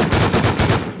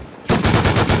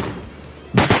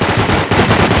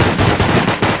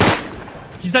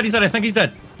 He's dead, he's dead. I think he's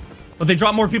dead. But they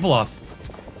dropped more people off.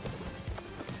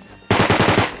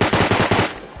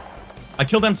 I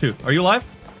killed them too. Are you alive?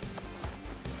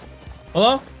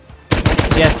 Hello?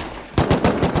 Yes.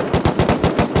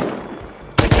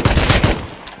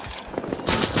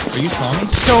 Are you Tommy?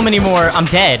 So many more. I'm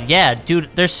dead. Yeah, dude.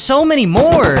 There's so many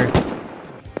more.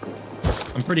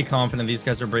 I'm pretty confident these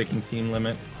guys are breaking team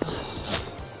limit.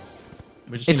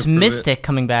 We just need It's to prove Mystic it.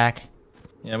 coming back.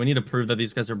 Yeah, we need to prove that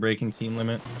these guys are breaking team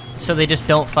limit. So they just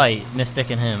don't fight. Mystic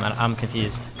and him. I'm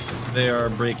confused. They are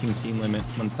breaking team limit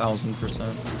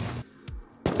 1000%.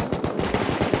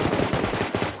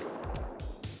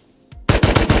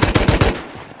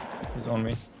 He's on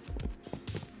me.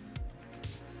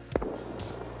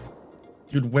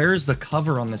 Dude, where is the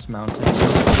cover on this mountain?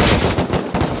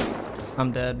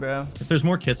 I'm dead, bro. If there's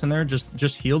more kits in there,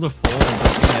 just heal to full and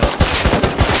just hang it up.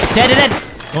 Dead.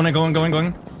 Going.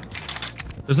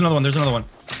 There's another one.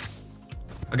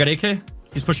 I got AK.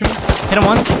 He's pushing me. Hit him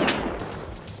once.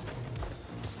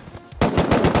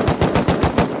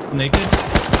 Naked.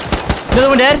 Another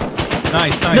one dead.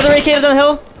 Nice. Another AK down the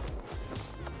hill.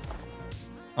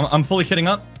 I'm fully kitting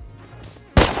up.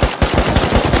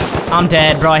 I'm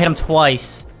dead, bro. I hit him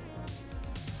twice.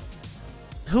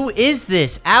 Who is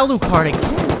this? Alucard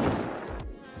again.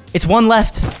 It's one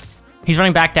left. He's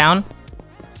running back down.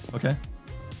 Okay.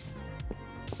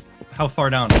 How far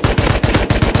down?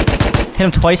 Hit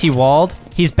him twice. He walled.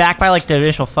 He's back by like the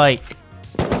initial fight.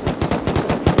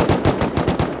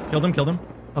 Killed him.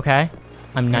 Okay.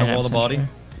 I'm I'm 99% gonna wall the body. sure.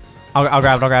 I'll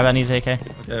grab it. I need his AK.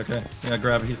 Okay. Yeah,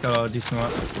 grab it. He's got a decent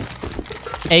amount.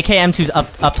 AK M2's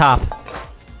up top.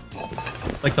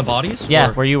 Like the bodies? Yeah,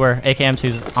 Or where you were. AK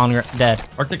M2's on dead.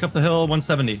 Arctic up the hill,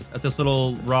 170 at this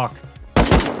little rock.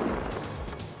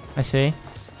 I see.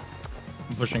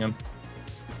 I'm pushing him.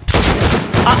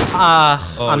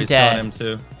 Oh, I'm he's dead. got him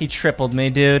too. He tripled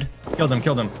me, dude. Killed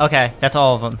him. Okay, that's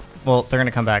all of them. Well, they're gonna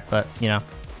come back, but you know.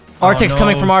 Arctic's Oh, no,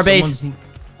 coming from our base.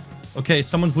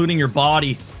 Someone's looting your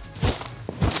body.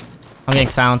 I'm getting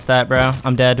silenced that, bro.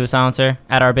 I'm dead to a silencer.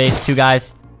 At our base, 2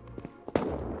 guys.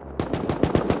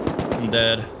 I'm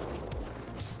dead.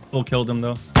 Full killed him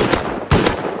though.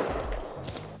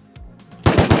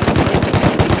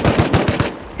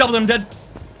 Doubled him, dead.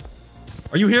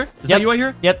 Are you here? Is that you out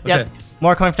here? Yep. Okay.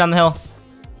 More coming down the hill.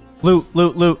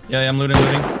 Loot. Yeah, I'm looting.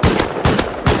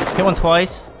 Hit one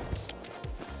twice.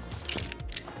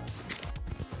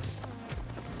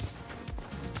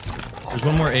 There's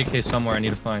one more AK somewhere I need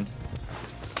to find.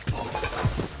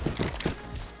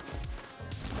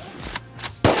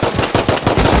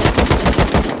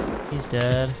 He's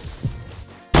dead.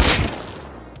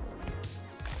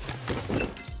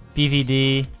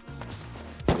 BVD.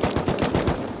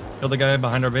 Killed the guy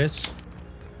behind our base.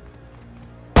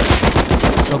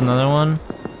 Killed another one.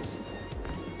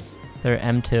 They're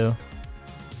M2.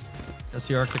 That's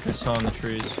the Arctic I saw in the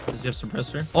trees. Does he have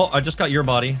suppressor? Oh, I just got your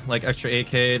body. Like extra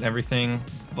AK and everything.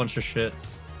 Bunch of shit.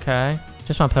 Okay.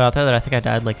 Just want to put out there that I think I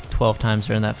died like 12 times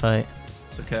during that fight.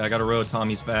 It's okay. I got a row of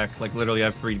Tommy's back. Like literally I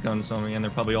have 3 guns on me and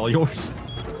they're probably all yours.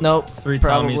 Nope. 3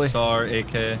 probably. Tommy's, SAR,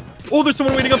 AK. Oh, there's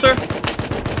someone waiting up there.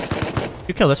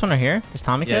 You kill this one right here? This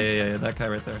Tommy Yeah, kid? yeah, that guy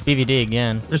right there. BVD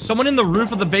again. There's someone in the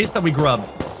roof of the base that we grubbed.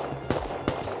 Is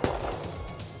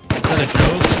that a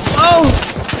joke? Oh!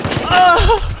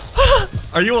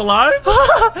 Are you alive?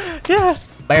 Yeah.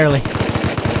 Barely.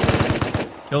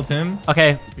 Killed him.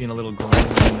 Okay. He's being a little grumpy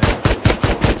in there.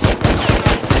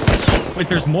 Wait,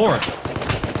 there's more.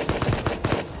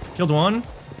 Killed one.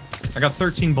 I got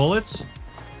 13 bullets.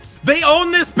 They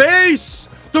own this base!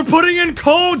 They're putting in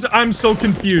codes! I'm so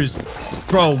confused.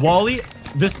 Bro, Wally,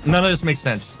 none of this makes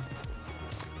sense.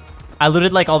 I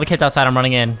looted like all the kids outside. I'm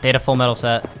running in. They had a full metal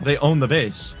set. They own the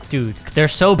base. Dude, they're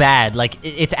so bad. Like,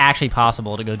 it's actually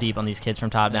possible to go deep on these kids from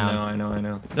top down. I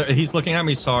know. He's looking at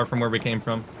me, SAR, from where we came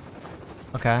from.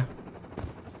 Okay.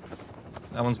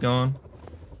 That one's gone.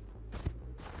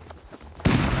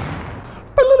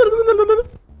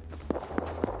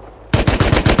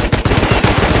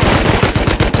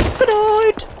 Good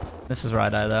night. This is where I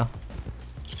die, though.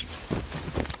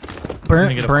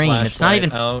 Burnt brain. It's not even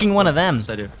fucking one of them. Yes,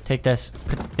 I do. Take this.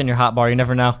 Put it in your hot bar. You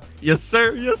never know. Yes,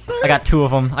 sir. I got 2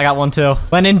 of them. I got 1 too.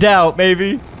 When in doubt,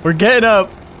 baby. We're getting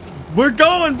up. We're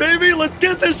going, baby. Let's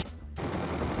get this.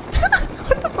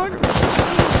 What the fuck?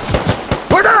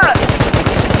 We're not.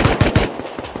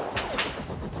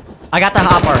 I got the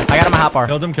hot bar. I got him a hot bar.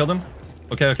 Killed him.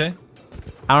 Okay.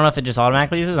 I don't know if it just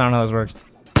automatically uses. I don't know how this works.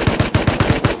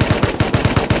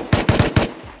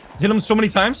 Hit him so many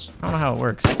times. I don't know how it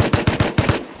works.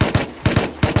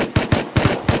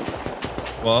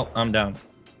 Well, I'm down.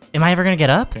 Am I ever gonna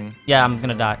get up? Yeah, I'm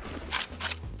gonna die.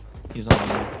 He's on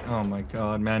me. Oh my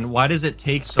god, man. Why does it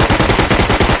take so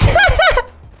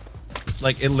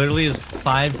Like, it literally is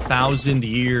 5,000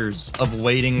 years of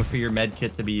waiting for your med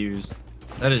kit to be used.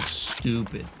 That is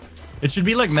stupid. It should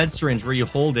be like med syringe where you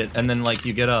hold it and then, like,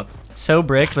 you get up. So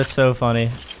brick, but so funny.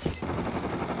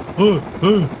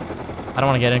 I don't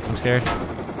want to get in because I'm scared.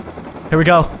 Here we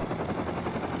go.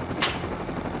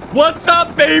 What's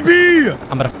up, baby?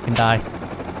 I'm gonna fucking die.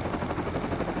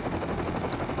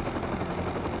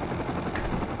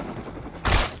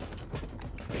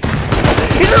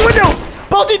 He's in the window!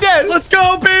 Bolty dead! Let's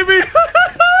go, baby!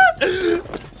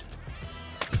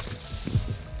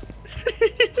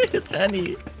 It's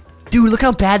Henny. Dude, look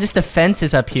how bad this defense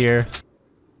is up here.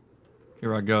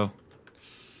 Here I go.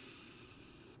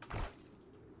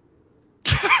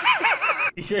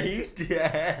 Yeah, you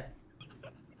dead.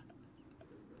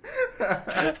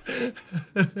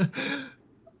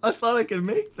 I thought I could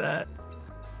make that.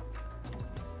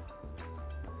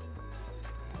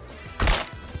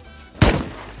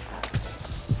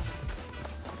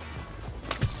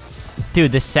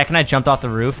 Dude, the second I jumped off the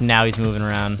roof, now he's moving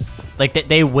around. Like,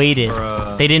 they waited.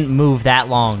 Bruh. They didn't move that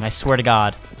long, I swear to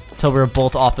God. Until we were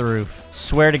both off the roof.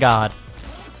 Swear to God.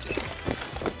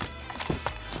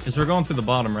 Because we're going through the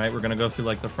bottom, right? We're going to go through,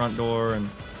 like, the front door and...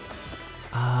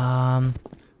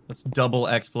 Let's double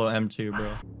Explo M2,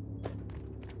 bro.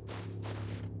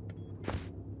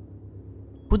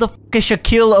 Who the f*** is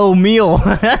Shaquille O'Neal?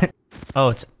 Oh,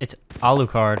 it's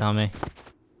Alucard, homie.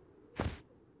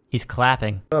 He's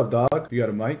clapping. What's up, dog? You got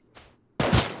a mic?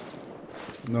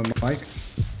 No mic?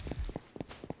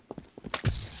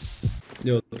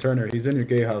 Yo, Turner, he's in your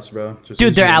gay house, bro. Just Dude,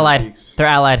 use they're your allied. cheeks. They're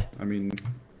allied. I mean,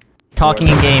 Talking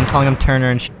in game, calling him Turner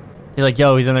and sh**. He's like,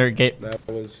 yo, he's in their gate. that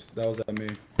was at me.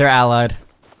 They're allied.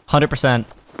 100%.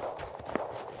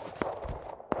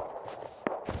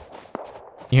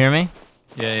 You hear me?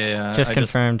 Yeah. Just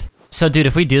confirmed. So, dude,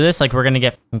 if we do this, like, we're gonna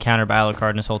get countered by Alucard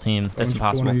and his whole team. That's Why don't you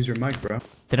impossible. use your mic, bro?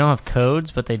 They don't have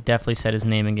codes, but they definitely said his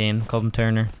name in game. Called him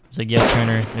Turner. He's like, yo,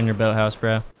 Turner, in your boathouse,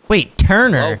 bro. Wait,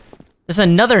 Turner? Oh. There's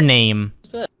another name.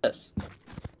 What's this?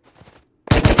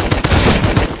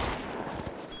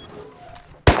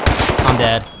 I'm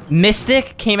dead.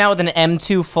 Mystic came out with an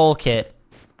M2 full kit,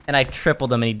 and I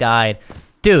tripled him and he died.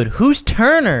 Dude, who's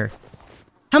Turner?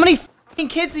 How many f***ing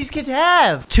kids these kids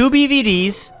have? 2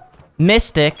 BVDs,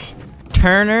 Mystic,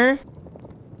 Turner.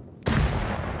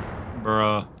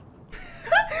 Bruh.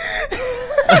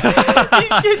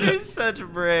 These kids are such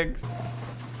bricks.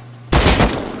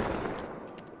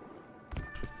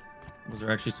 Was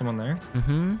there actually someone there?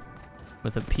 Mm-hmm.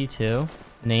 With a P2.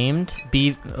 Named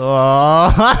B.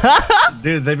 Oh.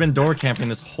 Dude, they've been door camping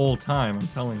this whole time, I'm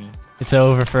telling you. It's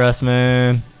over for us,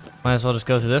 man. Might as well just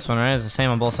go through this one, right? It's the same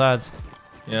on both sides.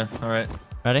 Yeah, alright.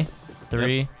 Ready?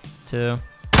 3, 2.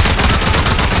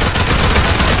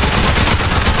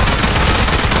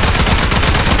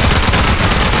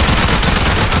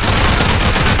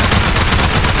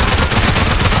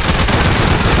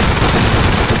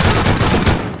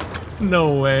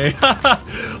 No way.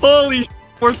 Holy sh**,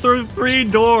 we're through 3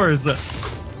 doors.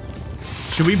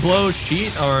 Should we blow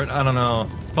sheet or I don't know.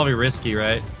 It's probably risky,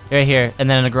 right? Right here, and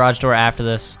then in the garage door after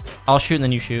this. I'll shoot and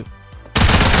then you shoot.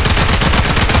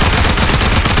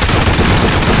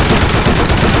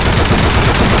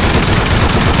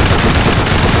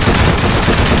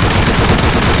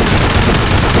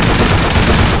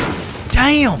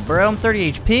 Damn, bro, I'm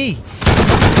 30 HP.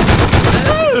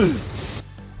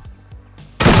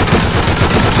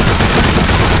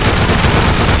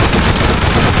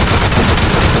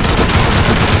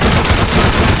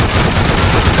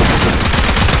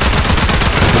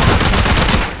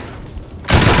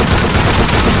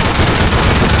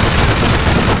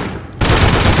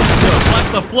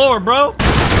 The floor, bro.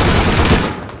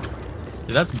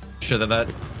 Dude, that's shit that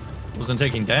wasn't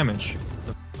taking damage.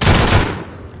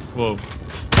 Whoa.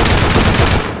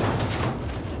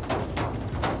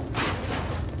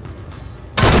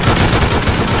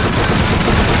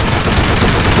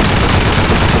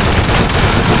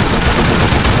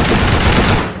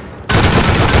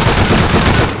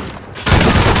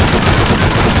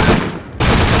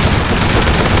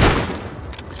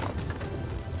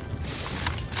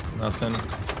 Nothing.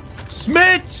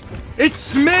 Smit! It's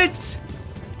Smit!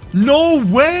 No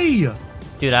way!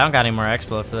 Dude, I don't got any more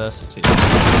explode for this.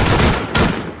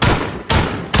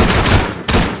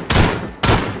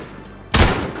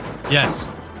 Yes.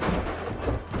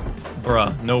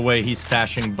 Bruh, no way he's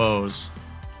stashing bows.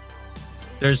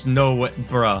 There's no way.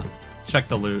 Bruh, check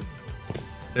the loot.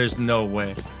 There's no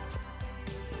way.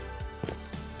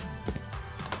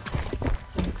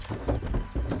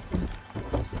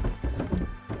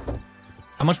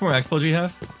 How much more expo do you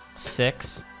have?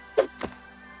 6.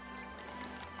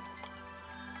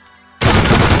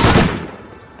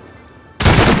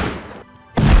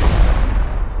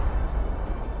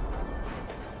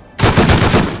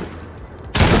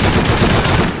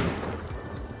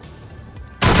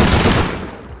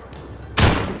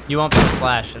 You won't throw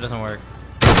splash. It doesn't work.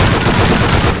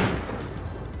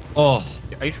 Oh.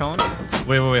 Are you trolling?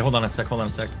 Wait. Hold on a sec.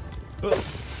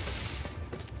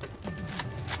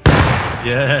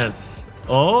 Yes.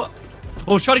 Oh.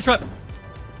 Oh, shotty trap.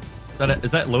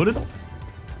 Is that loaded?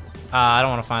 I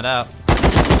don't want to find out.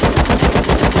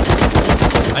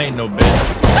 I ain't no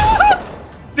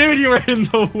bitch. Dude, you were in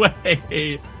the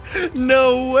way.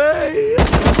 No way.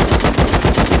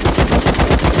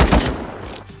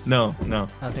 No.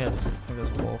 I think that's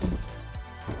wolf.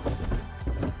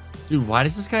 Dude, why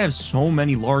does this guy have so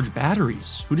many large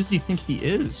batteries? Who does he think he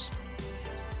is?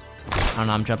 I don't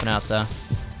know. I'm jumping out though.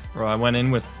 Bro, I went in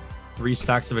with 3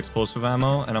 stacks of explosive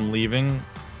ammo, and I'm leaving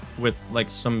with like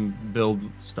some build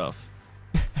stuff.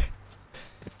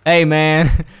 Hey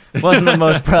man, wasn't the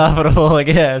most profitable, I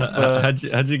guess. But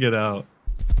How'd you get out?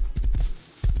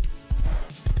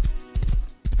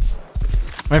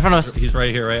 right in front of us. He's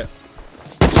right here, right?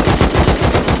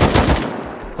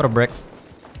 What a brick.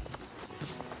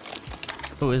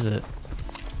 Who is it?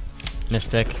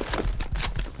 Mystic.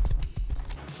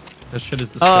 This shit is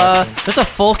disgusting. There's a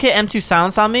full kit M2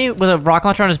 silence on me with a rock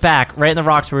launcher on his back, right in the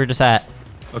rocks where we were just at.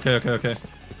 Okay.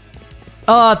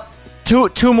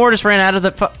 Two more just ran out of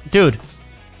the dude.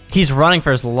 He's running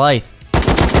for his life.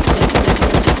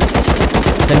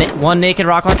 One naked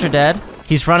rock launcher dead.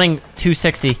 He's running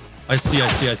 260. I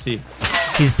see.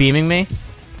 He's beaming me.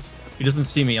 He doesn't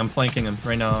see me. I'm flanking him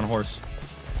right now on horse.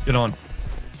 Get on.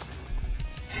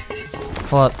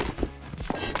 Pull up.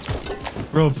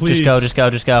 Bro, please. Just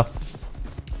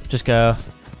go.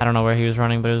 I don't know where he was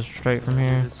running, but it was straight from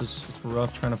here. It's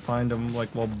rough trying to find him like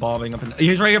while bobbing up and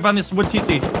he's right here behind this wood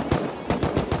TC.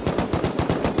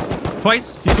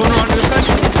 Twice. He's going around to this side.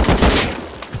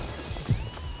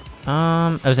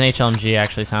 It was an HLMG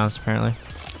actually, silenced apparently.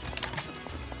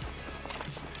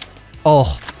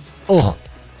 Oh,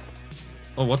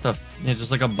 what the? Yeah, just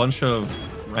like a bunch of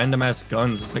random ass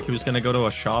guns. It's like he was gonna go to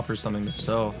a shop or something to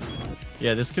sell.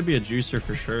 Yeah, this could be a juicer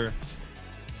for sure.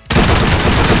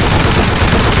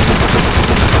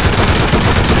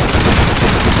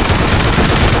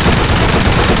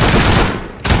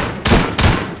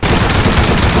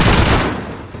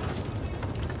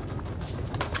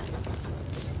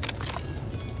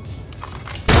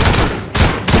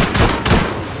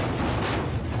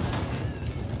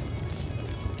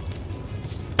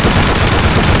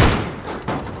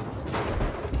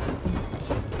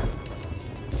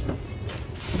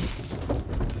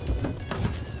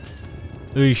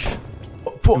 Eesh.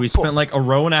 We spent like a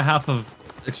row and a half of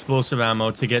explosive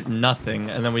ammo to get nothing,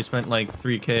 and then we spent like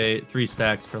 3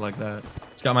 stacks for like that.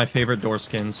 It's got my favorite door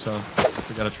skins, so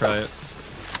we gotta try it.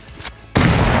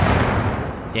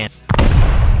 Damn.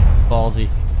 Ballsy.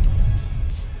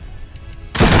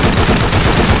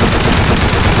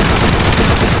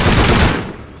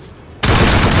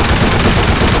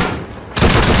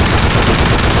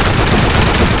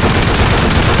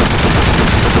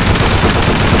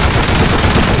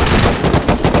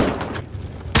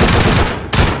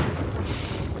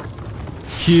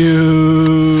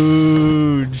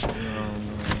 Huge.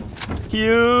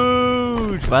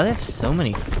 Huge. Why do they have so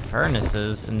many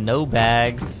furnaces and no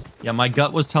bags? Yeah, my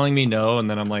gut was telling me no, and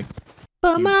then I'm like,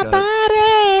 but my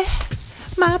body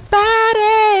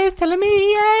is telling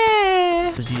me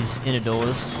yeah. Because he's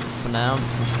indoors for now,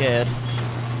 because I'm scared.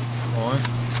 What?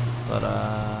 But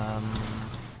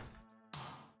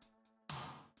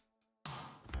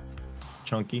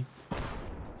Chunky.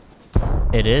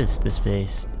 it is this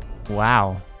base.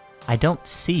 Wow. I don't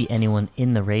see anyone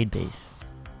in the raid base.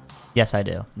 Yes, I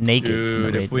do. Naked.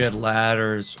 Dude, if we had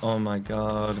ladders, oh my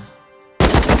god.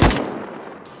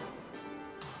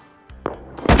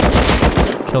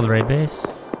 Kill the raid base.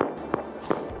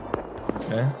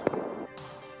 Okay.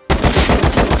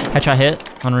 Headshot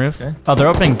hit on roof. Okay. Oh, they're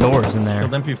opening doors in there.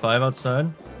 Killed MP5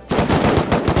 outside.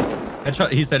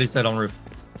 Headshot. He said on roof.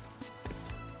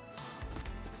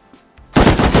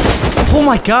 Oh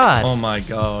my god. Oh my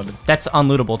god. That's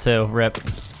unlootable too. Rip.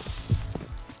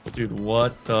 Dude,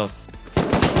 what the?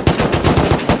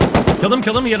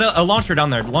 Kill him. He had a launcher down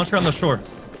there. Launcher on the shore.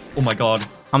 Oh my god.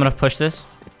 I'm gonna push this.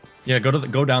 Yeah,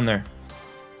 go down there.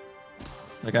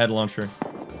 Like I had a launcher.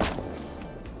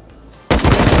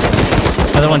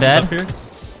 Other one dead. Up here.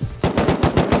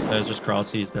 There's just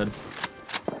Crossy, he's dead.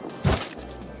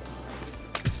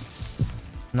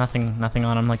 Nothing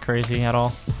on him like crazy at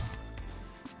all.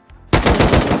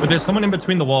 But there's someone in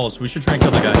between the walls. We should try and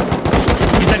kill the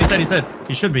guy. He's dead.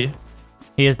 He should be.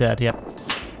 He is dead, yep.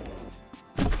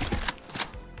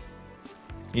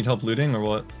 Need help looting or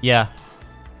what? Yeah.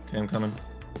 Okay, I'm coming.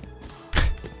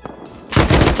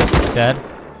 Dead.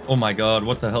 Oh my god,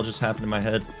 what the hell just happened in my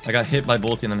head? I got hit by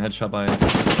Bolty and then headshot by him.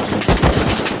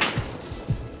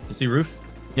 You see roof?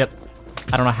 Yep.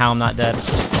 I don't know how I'm not dead.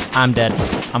 I'm dead.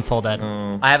 I'm full dead.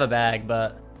 Oh. I have a bag,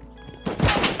 but...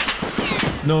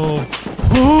 No.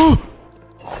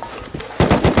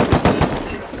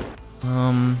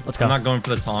 Let's go. I'm not going for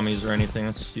the Tommies or anything.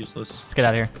 That's useless. Let's get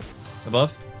out of here.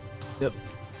 Above? Yep.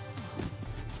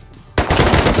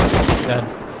 Dead.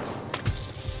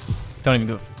 Don't even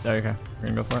go. There you go. We're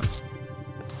gonna go for it.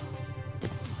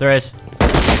 There is.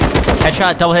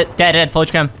 Headshot, double hit, dead, full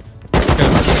HQM.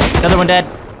 The other one dead.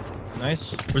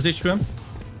 Nice. Where's HQM?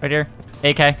 Right here.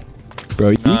 AK. Bro,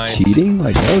 you Nice. cheating?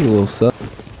 Like, that was a little suck.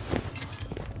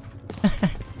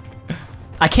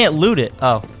 I can't loot it.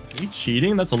 Oh. Are you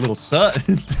cheating? That's a little sut.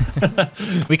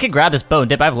 We could grab this bow and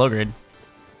dip. I have low grade.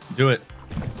 Do it.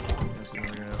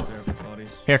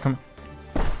 Here, come.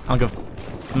 I'll go.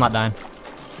 I'm not dying.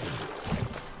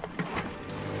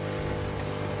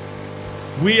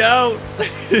 We out.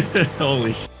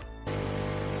 Holy shit.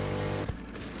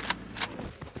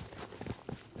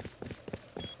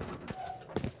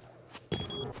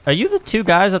 Are you the two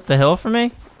guys up the hill for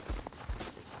me?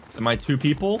 Am I two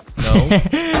people? No.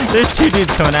 There's two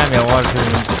dudes coming at me. I walked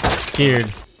through. Scared.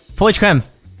 Full HQM.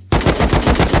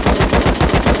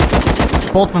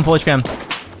 Both of them full HQM.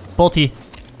 Bolty.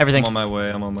 Everything. I'm on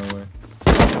my way.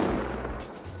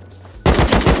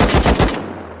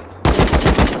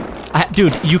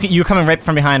 Dude, you're coming right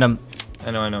from behind him.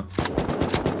 I know.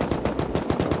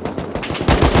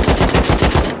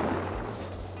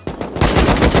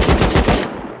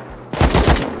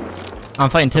 I'm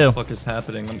fighting too. What the fuck is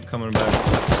happening? I'm coming back.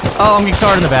 Oh, I'm getting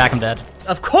started in the back. I'm dead.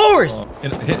 Of course! Oh,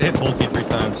 hit Bolty 3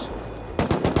 times.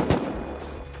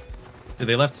 Dude,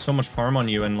 they left so much farm on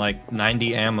you and like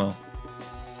 90 ammo.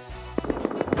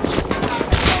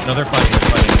 No, they're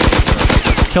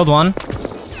fighting. Killed one.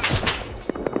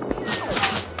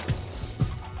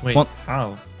 Wait, Well,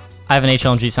 how? I have an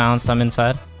HLMG silenced. I'm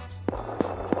inside.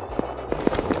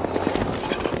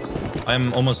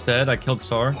 I'm almost dead. I killed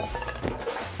SAR.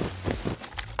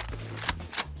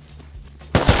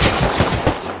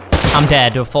 I'm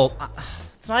dead to a full...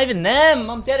 It's not even them.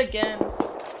 I'm dead again.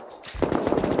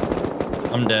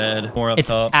 I'm dead. More up It's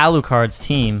top. Alucard's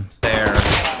team. There.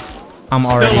 I'm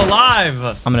already... Still alive!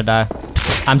 I'm gonna die.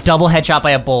 I'm double headshot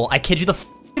by a bull. I kid you the f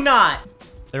not.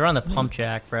 They're on the pump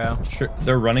jack, bro. Sure,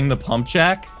 they're running the pump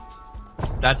jack?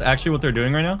 That's actually what they're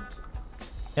doing right now?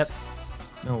 Yep.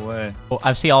 No way. Oh,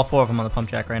 I see all 4 of them on the pump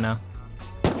jack right now.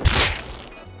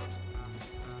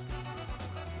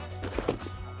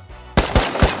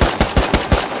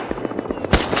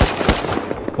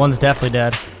 One's definitely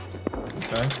dead.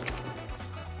 Okay.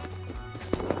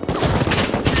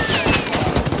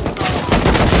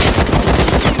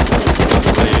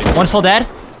 One's full dead.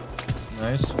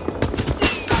 Nice.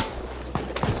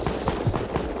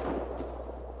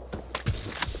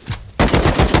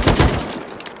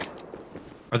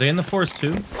 Are they in the forest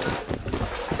too?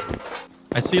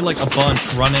 I see like a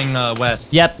bunch running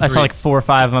west. Yep, I saw 3. like 4 or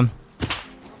 5 of them.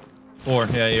 4.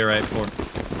 Yeah, you're right. 4.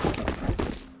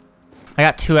 I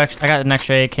got an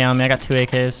extra AK on me. I got 2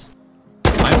 AKs. I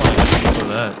want to shoot for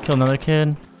that. Kill another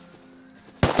kid.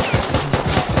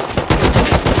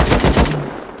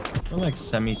 We're like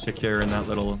semi-secure in that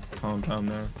little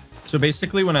compound there. So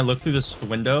basically, when I look through this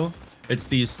window, it's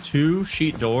these 2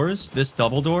 sheet doors, this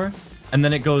double door, and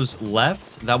then it goes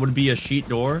left. That would be a sheet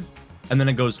door, and then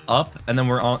it goes up, and then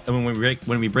we're on. And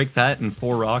when we break that in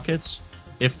 4 rockets,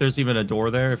 if there's even a door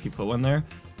there, if you put one there,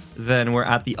 then we're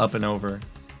at the up and over,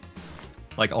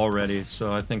 like already.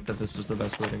 So I think that this is the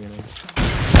best way to get in.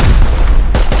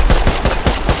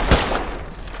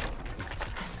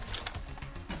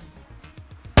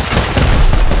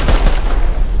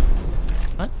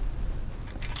 What?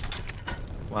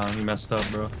 Wow, you messed up,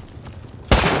 bro.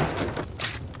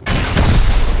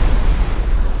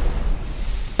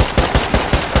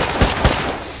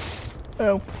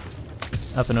 Oh.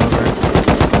 Up and over.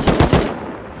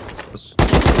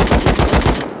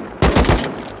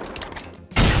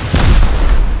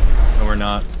 No, we're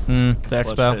not. It's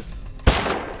Expo.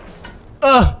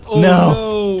 Oh,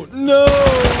 No. No!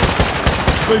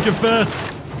 Break it fast!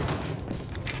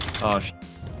 Oh,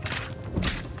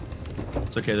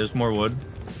 It's okay, there's more wood.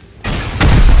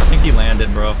 I think he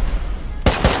landed, bro.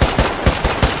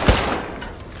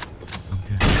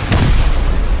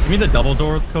 me the double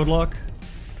door with code lock.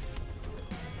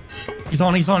 He's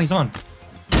on.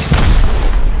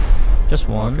 Just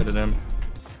one. Good at him.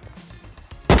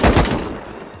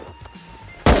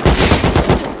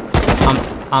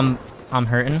 I'm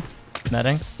hurting.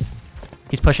 Netting.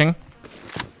 He's pushing.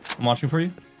 I'm watching for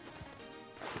you.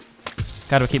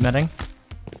 Gotta keep netting.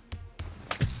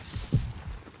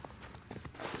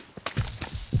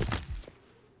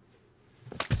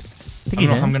 I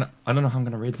don't know how I'm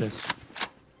gonna raid this.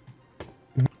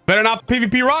 Better not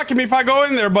PvP rocket me if I go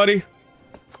in there, buddy. Do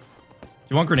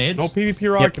you want grenades? No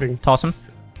PvP rocketing. Yep. Toss him.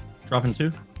 Dropping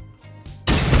 2.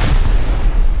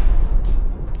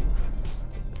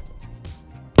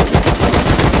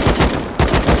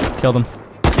 Killed him.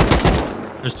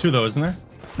 There's 2 though, isn't there?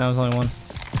 No, there's only one.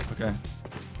 Okay.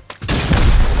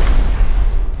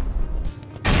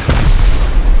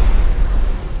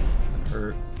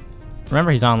 Hurt.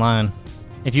 Remember, he's online.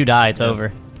 If you die, it's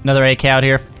over. Another AK out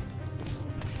here.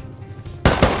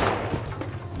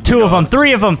 2 of them.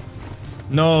 3 of them.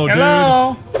 No,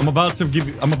 Hello? dude. I'm about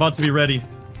to be ready.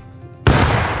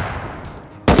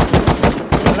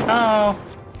 Hello?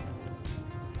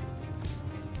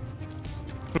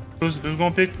 Who's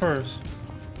gonna pick first?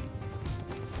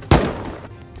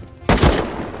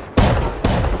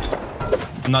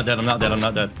 I'm not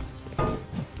dead.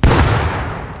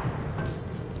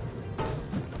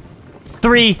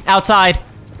 3 outside.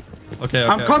 Okay.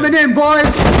 I'm coming in,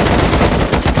 boys.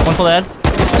 One full dead.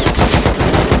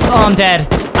 Oh, I'm dead.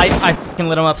 I fucking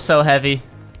lit him up so heavy.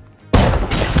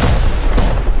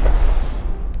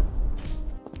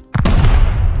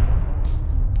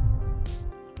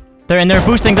 They're in there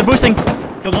boosting. They're boosting.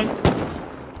 Killed one.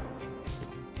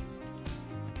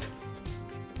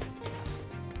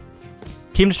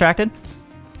 Keep him distracted.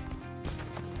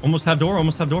 Almost have door. One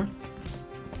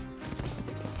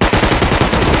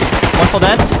full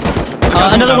dead.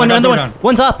 Another one.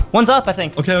 One's up, I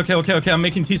think. Okay. I'm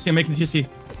making TC.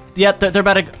 Yeah, they're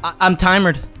about to... I'm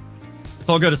timered. It's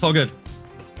all good.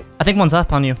 I think one's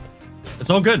up on you. It's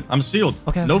all good. I'm sealed.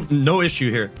 Okay. No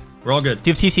issue here. We're all good. Do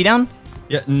you have TC down?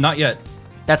 Yeah, not yet.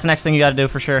 That's the next thing you gotta do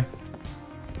for sure.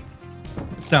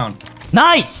 It's down.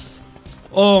 Nice!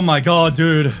 Oh my god,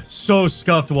 dude. So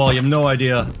scuffed, Wally. You have no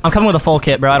idea. I'm coming with a full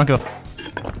kit, bro. I don't give a...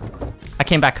 I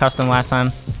came back custom last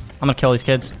time. I'm gonna kill these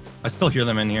kids. I still hear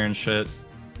them in here and shit.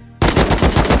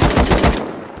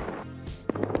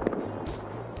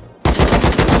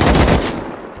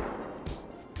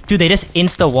 Dude, they just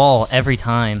insta-wall every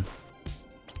time.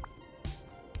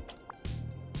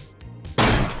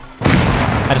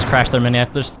 I just crashed their mini. I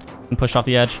just pushed off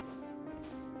the edge.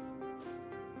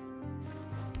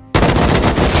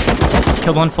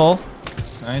 Killed one full.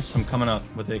 Nice. I'm coming up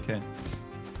with AK.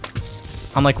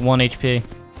 I'm like 1 HP.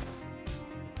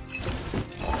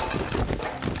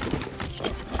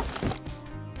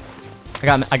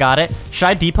 I got it. Should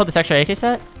I depot this extra AK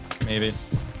set? Maybe.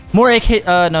 More AK.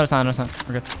 No, it's not.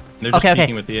 We're good. They're just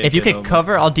peeking with the AK, if you could though,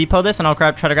 cover, I'll depot this and I'll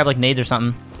try to grab like nades or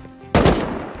something.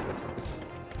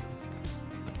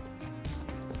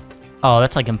 Oh,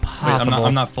 that's like impossible. Wait,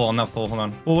 I'm not full. Hold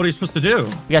on. Well, what are you supposed to do?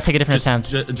 We gotta take a different attempt.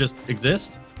 Just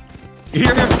exist? Here.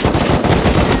 I'm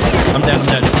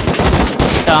dead.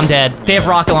 Oh, I'm dead. They have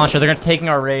rocket launcher. They're taking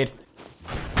our raid.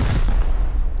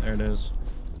 There it is.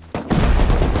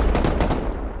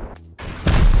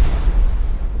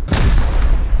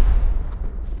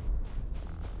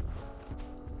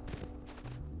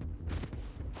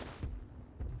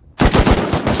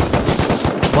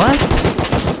 What?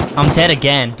 I'm dead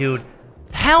again, dude.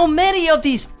 How many of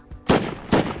these?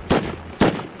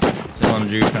 It's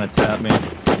LMG trying to tap me.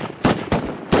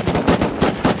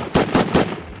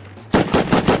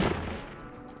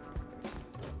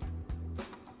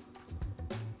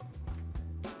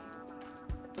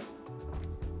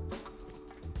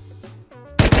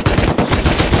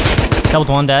 Killed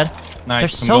one dead. Nice. They're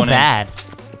so bad.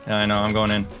 Yeah, I know. I'm going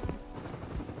in.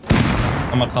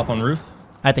 I'm on top on roof.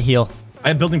 I have to heal. I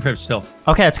have building privilege still.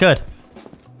 Okay, that's good.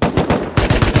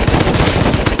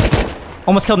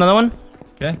 Almost killed another one.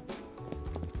 Okay.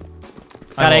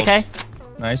 Got AK.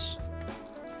 Nice.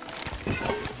 Hit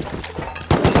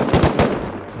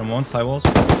him once. High walls.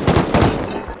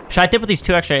 Should I dip with these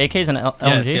 2 extra AKs and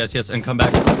LMG? Yes. And come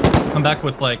back. Come back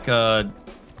with like a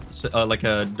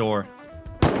door.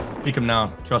 Peek him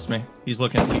now. Trust me. He's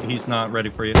looking. He's not ready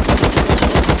for you.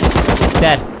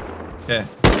 Dead. Okay.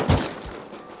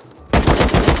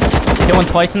 Hit one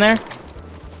twice in there.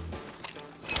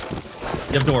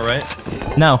 You have door, right?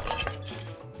 No.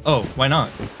 Oh, why not?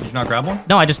 Did you not grab one?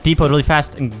 No, I just depoted really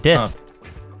fast and dipped. Oh.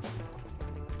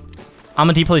 I'm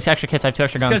gonna depot these extra kits. I have 2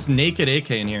 extra This guns. guy's naked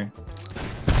AK in here.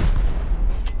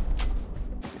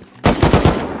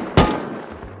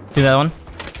 Do that one.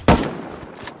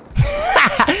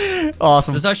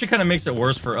 Awesome. This actually kind of makes it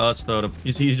worse for us, though.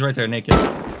 He's right there, naked.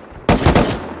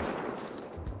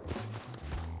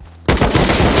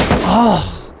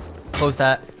 Oh, close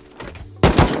that.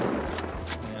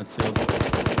 Yeah, it's sealed.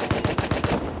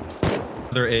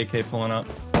 Another AK pulling up.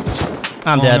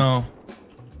 I'm dead. No.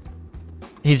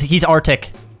 He's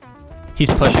Arctic. He's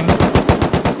pushing.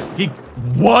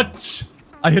 What?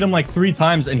 I hit him like 3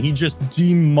 times and he just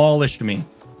demolished me.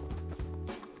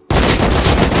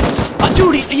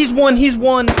 Dude, he's one. Hit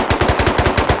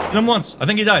Hit him once. I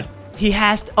think he died. He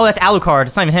has to, oh, that's Alucard.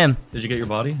 It's not even him. Did you get your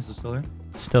body? Is it still there?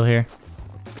 Still here.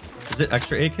 Is it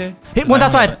extra AK? Hit one's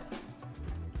outside.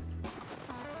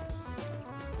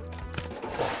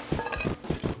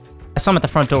 I saw him at the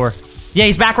front door. Yeah,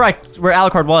 he's back right where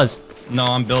Alucard was. No,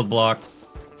 I'm build blocked.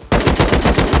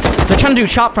 They're trying to do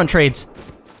shop front trades.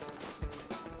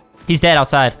 He's dead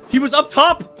outside. He was up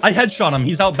top. I headshot him.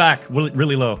 He's out back,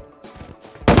 really low.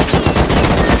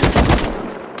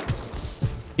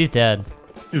 He's dead.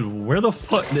 Dude, where the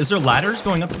fuck? Is there ladders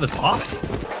going up to the top?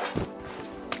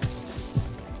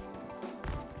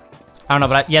 I don't know,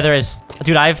 but yeah, there is.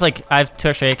 Dude, I have 2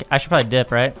 extra AK. I should probably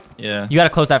dip, right? Yeah. You gotta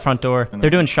close that front door.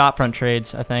 They're doing shop front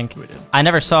trades, I think. We did. I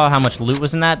never saw how much loot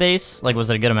was in that base. Like,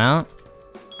 was it a good amount?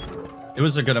 It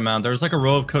was a good amount. There was like a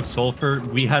row of cooked sulfur.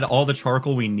 We had all the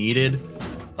charcoal we needed.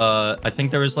 I think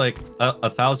there was like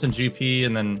 1,000 GP,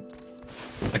 and then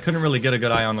I couldn't really get a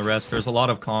good eye on the rest. There's a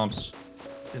lot of comps.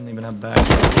 Didn't even have bags.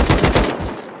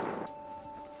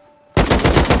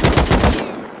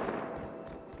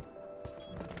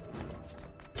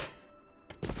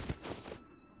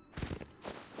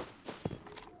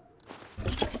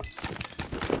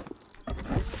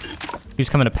 He was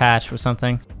coming to patch with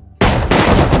something.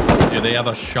 Dude, they have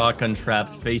a shotgun trap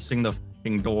facing the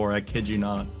fucking door. I kid you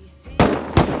not.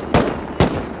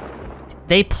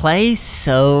 They play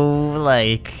so,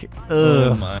 like, ugh.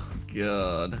 Oh my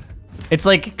god. It's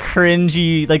like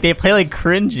cringy. Like, they play like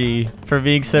cringy for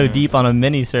being so deep on a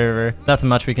mini server. Nothing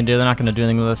much we can do. They're not going to do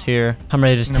anything with us here. I'm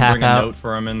ready to just tap bring a out. note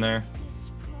for him in there.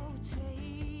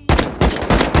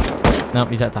 Nope,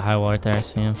 he's at the high wall right there. I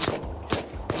see him.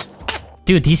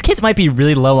 Dude, these kids might be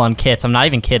really low on kits. I'm not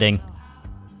even kidding.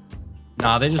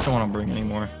 Nah, they just don't want to bring any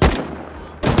more.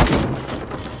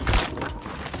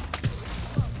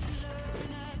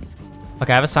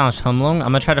 Okay, I have a silenced Humlung.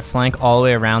 I'm gonna try to flank all the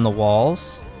way around the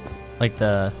walls. Like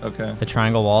the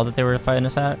triangle wall that they were fighting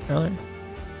us at earlier.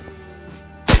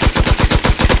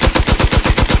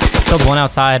 Killed one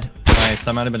outside. Nice,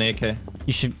 that might have been AK.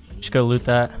 You should go loot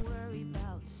that.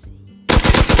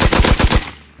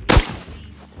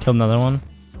 Killed another one.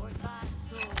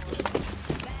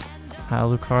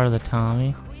 Alucard, the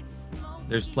Tommy.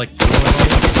 There's like 2 of them.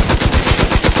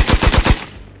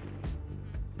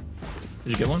 Did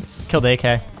you get one? Killed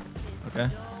AK. Okay.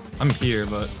 I'm here,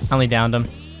 but... I only downed him.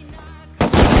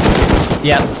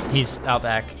 Yep, he's out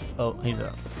back. Oh, he's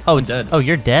up. Oh, it's dead. Oh,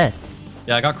 you're dead.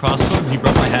 Yeah, I got crossbow. He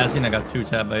broke my Hazy and I got 2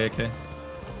 tabbed by AK.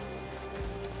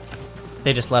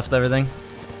 They just left everything.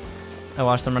 I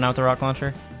watched them run out with the rock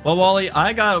launcher. Well, Wally,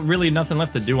 I got really nothing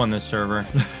left to do on this server.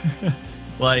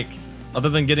 Like, other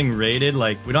than getting raided,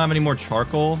 like, we don't have any more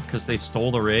charcoal because they stole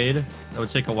the raid. That would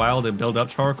take a while to build up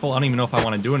charcoal. I don't even know if I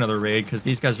want to do another raid because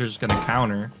these guys are just going to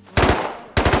counter.